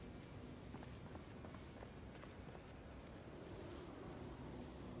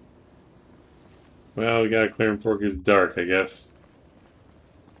 Well, we gotta clear them before it gets dark, I guess.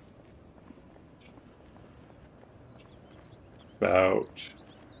 About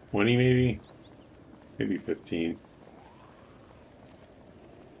 20 maybe? Maybe 15.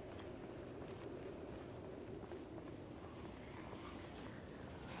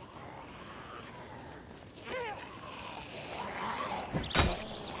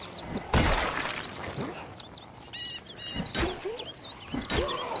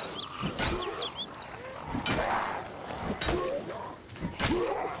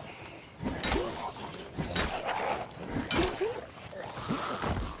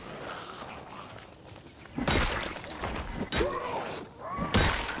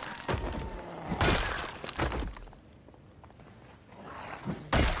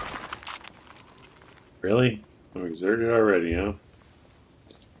 Really? I'm exerted already, huh?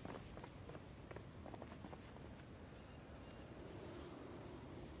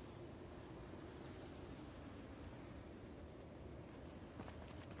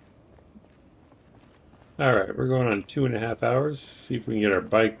 Alright, we're going on 2.5 hours. See if we can get our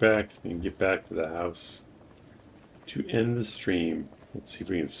bike back and get back to the house to end the stream. Let's see if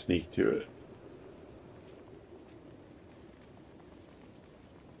we can sneak to it.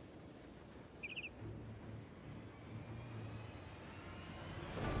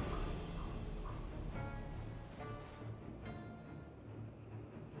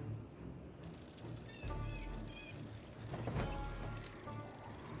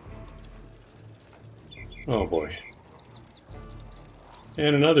 Oh boy.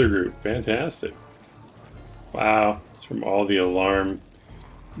 And another group. Fantastic. Wow. It's from all the alarm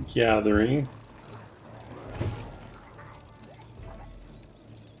gathering.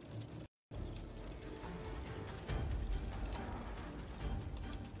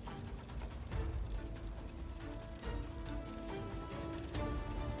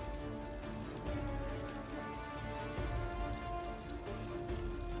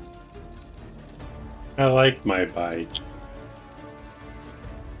 I like my bike.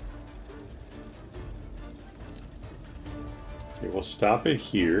 Okay, we'll stop it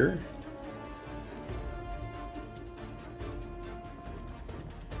here.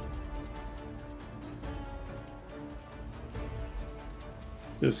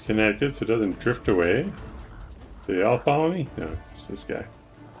 Disconnect it so it doesn't drift away. Do they all follow me? No, just this guy.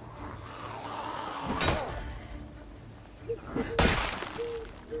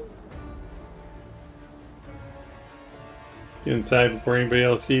 Get inside before anybody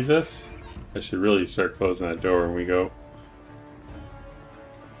else sees us. I should really start closing that door when we go.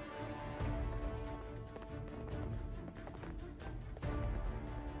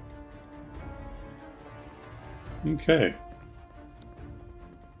 Okay.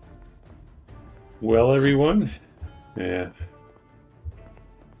 Well, everyone. Yeah.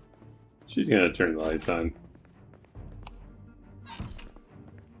 She's gonna turn the lights on.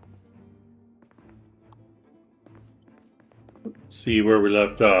 See where we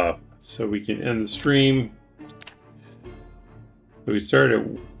left off so we can end the stream. So we started at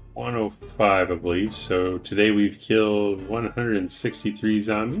 105, I believe. So today we've killed 163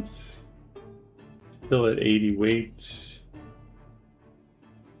 zombies. Still at 80 weight.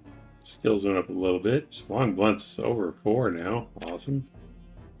 Skills went up a little bit. Long blunt's over 4 now. Awesome.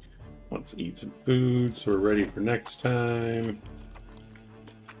 Let's eat some food so we're ready for next time.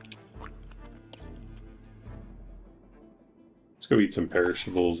 Let's go eat some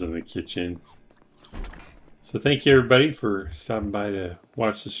perishables in the kitchen. So thank you everybody for stopping by to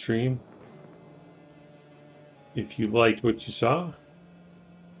watch the stream. If you liked what you saw,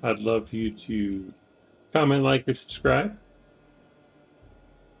 I'd love you to comment, like, or subscribe.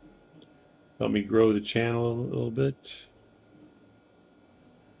 Help me grow the channel a little bit.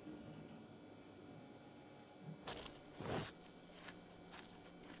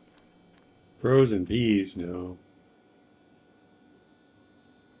 Frozen peas, no.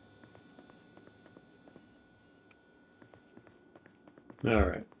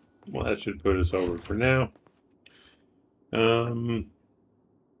 Alright. Well, that should put us over for now.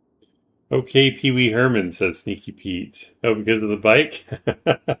 Okay, Pee Wee Herman, says Sneaky Pete. Oh, because of the bike?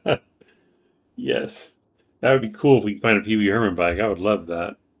 Yes. That would be cool if we could find a Pee Wee Herman bike. I would love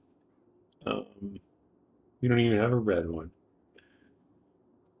that. We don't even have a red one.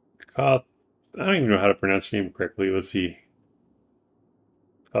 Koth. I don't even know how to pronounce your name correctly. Let's see.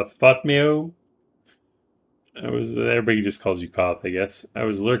 Kothfatmeo? Everybody just calls you Koth, I guess. I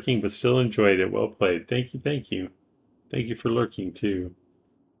was lurking, but still enjoyed it. Well played. Thank you, thank you. Thank you for lurking, too.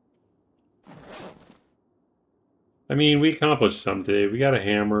 I mean, we accomplished some today. We got a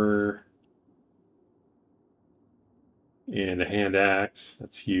hammer and a hand axe.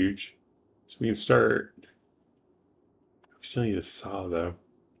 That's huge. So we can start. We still need a saw, though.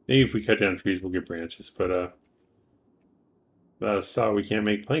 Maybe if we cut down trees, we'll get branches. But without a saw, we can't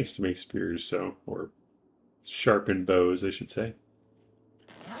make planks to make spears, so, or sharpened bows, I should say.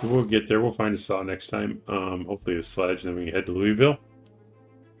 We'll get there. We'll find a saw next time. Hopefully a sledge, then we can head to Louisville.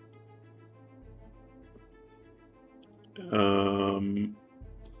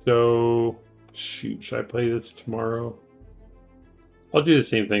 So, shoot, should I play this tomorrow? I'll do the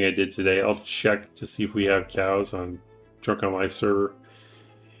same thing I did today. I'll check to see if we have cows on Drunk on Life server.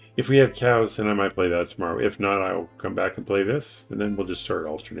 If we have cows, then I might play that tomorrow. If not, I'll come back and play this, and then we'll just start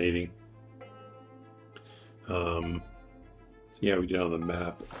alternating. See how we did on the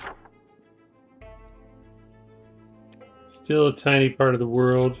map. Still a tiny part of the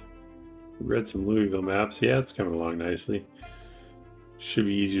world. Read some Louisville maps. Yeah, it's coming along nicely. Should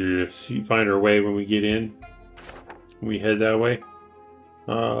be easier to find our way when we get in. When we head that way.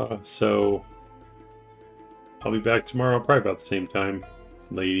 So I'll be back tomorrow, probably about the same time,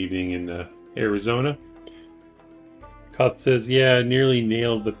 late evening in Arizona. Koth says, yeah, nearly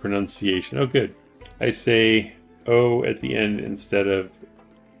nailed the pronunciation. Oh, good. I say O at the end instead of.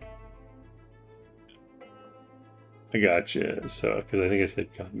 I gotcha. So, because I think I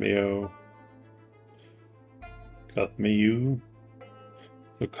said Kothmeo. Kothmeu.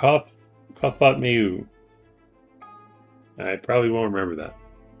 So Kothmeu. I probably won't remember that,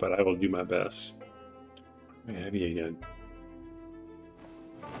 but I will do my best. Heavy again.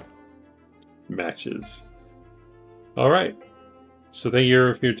 Matches. All right. So thank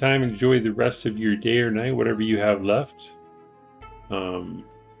you for your time. Enjoy the rest of your day or night, whatever you have left.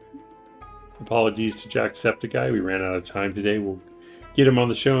 Apologies to Jacksepticeye. We ran out of time today. We'll get him on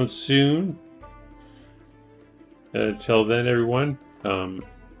the show soon. Until then, everyone, have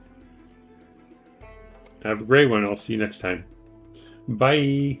a great one. I'll see you next time.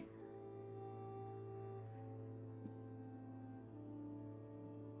 Bye.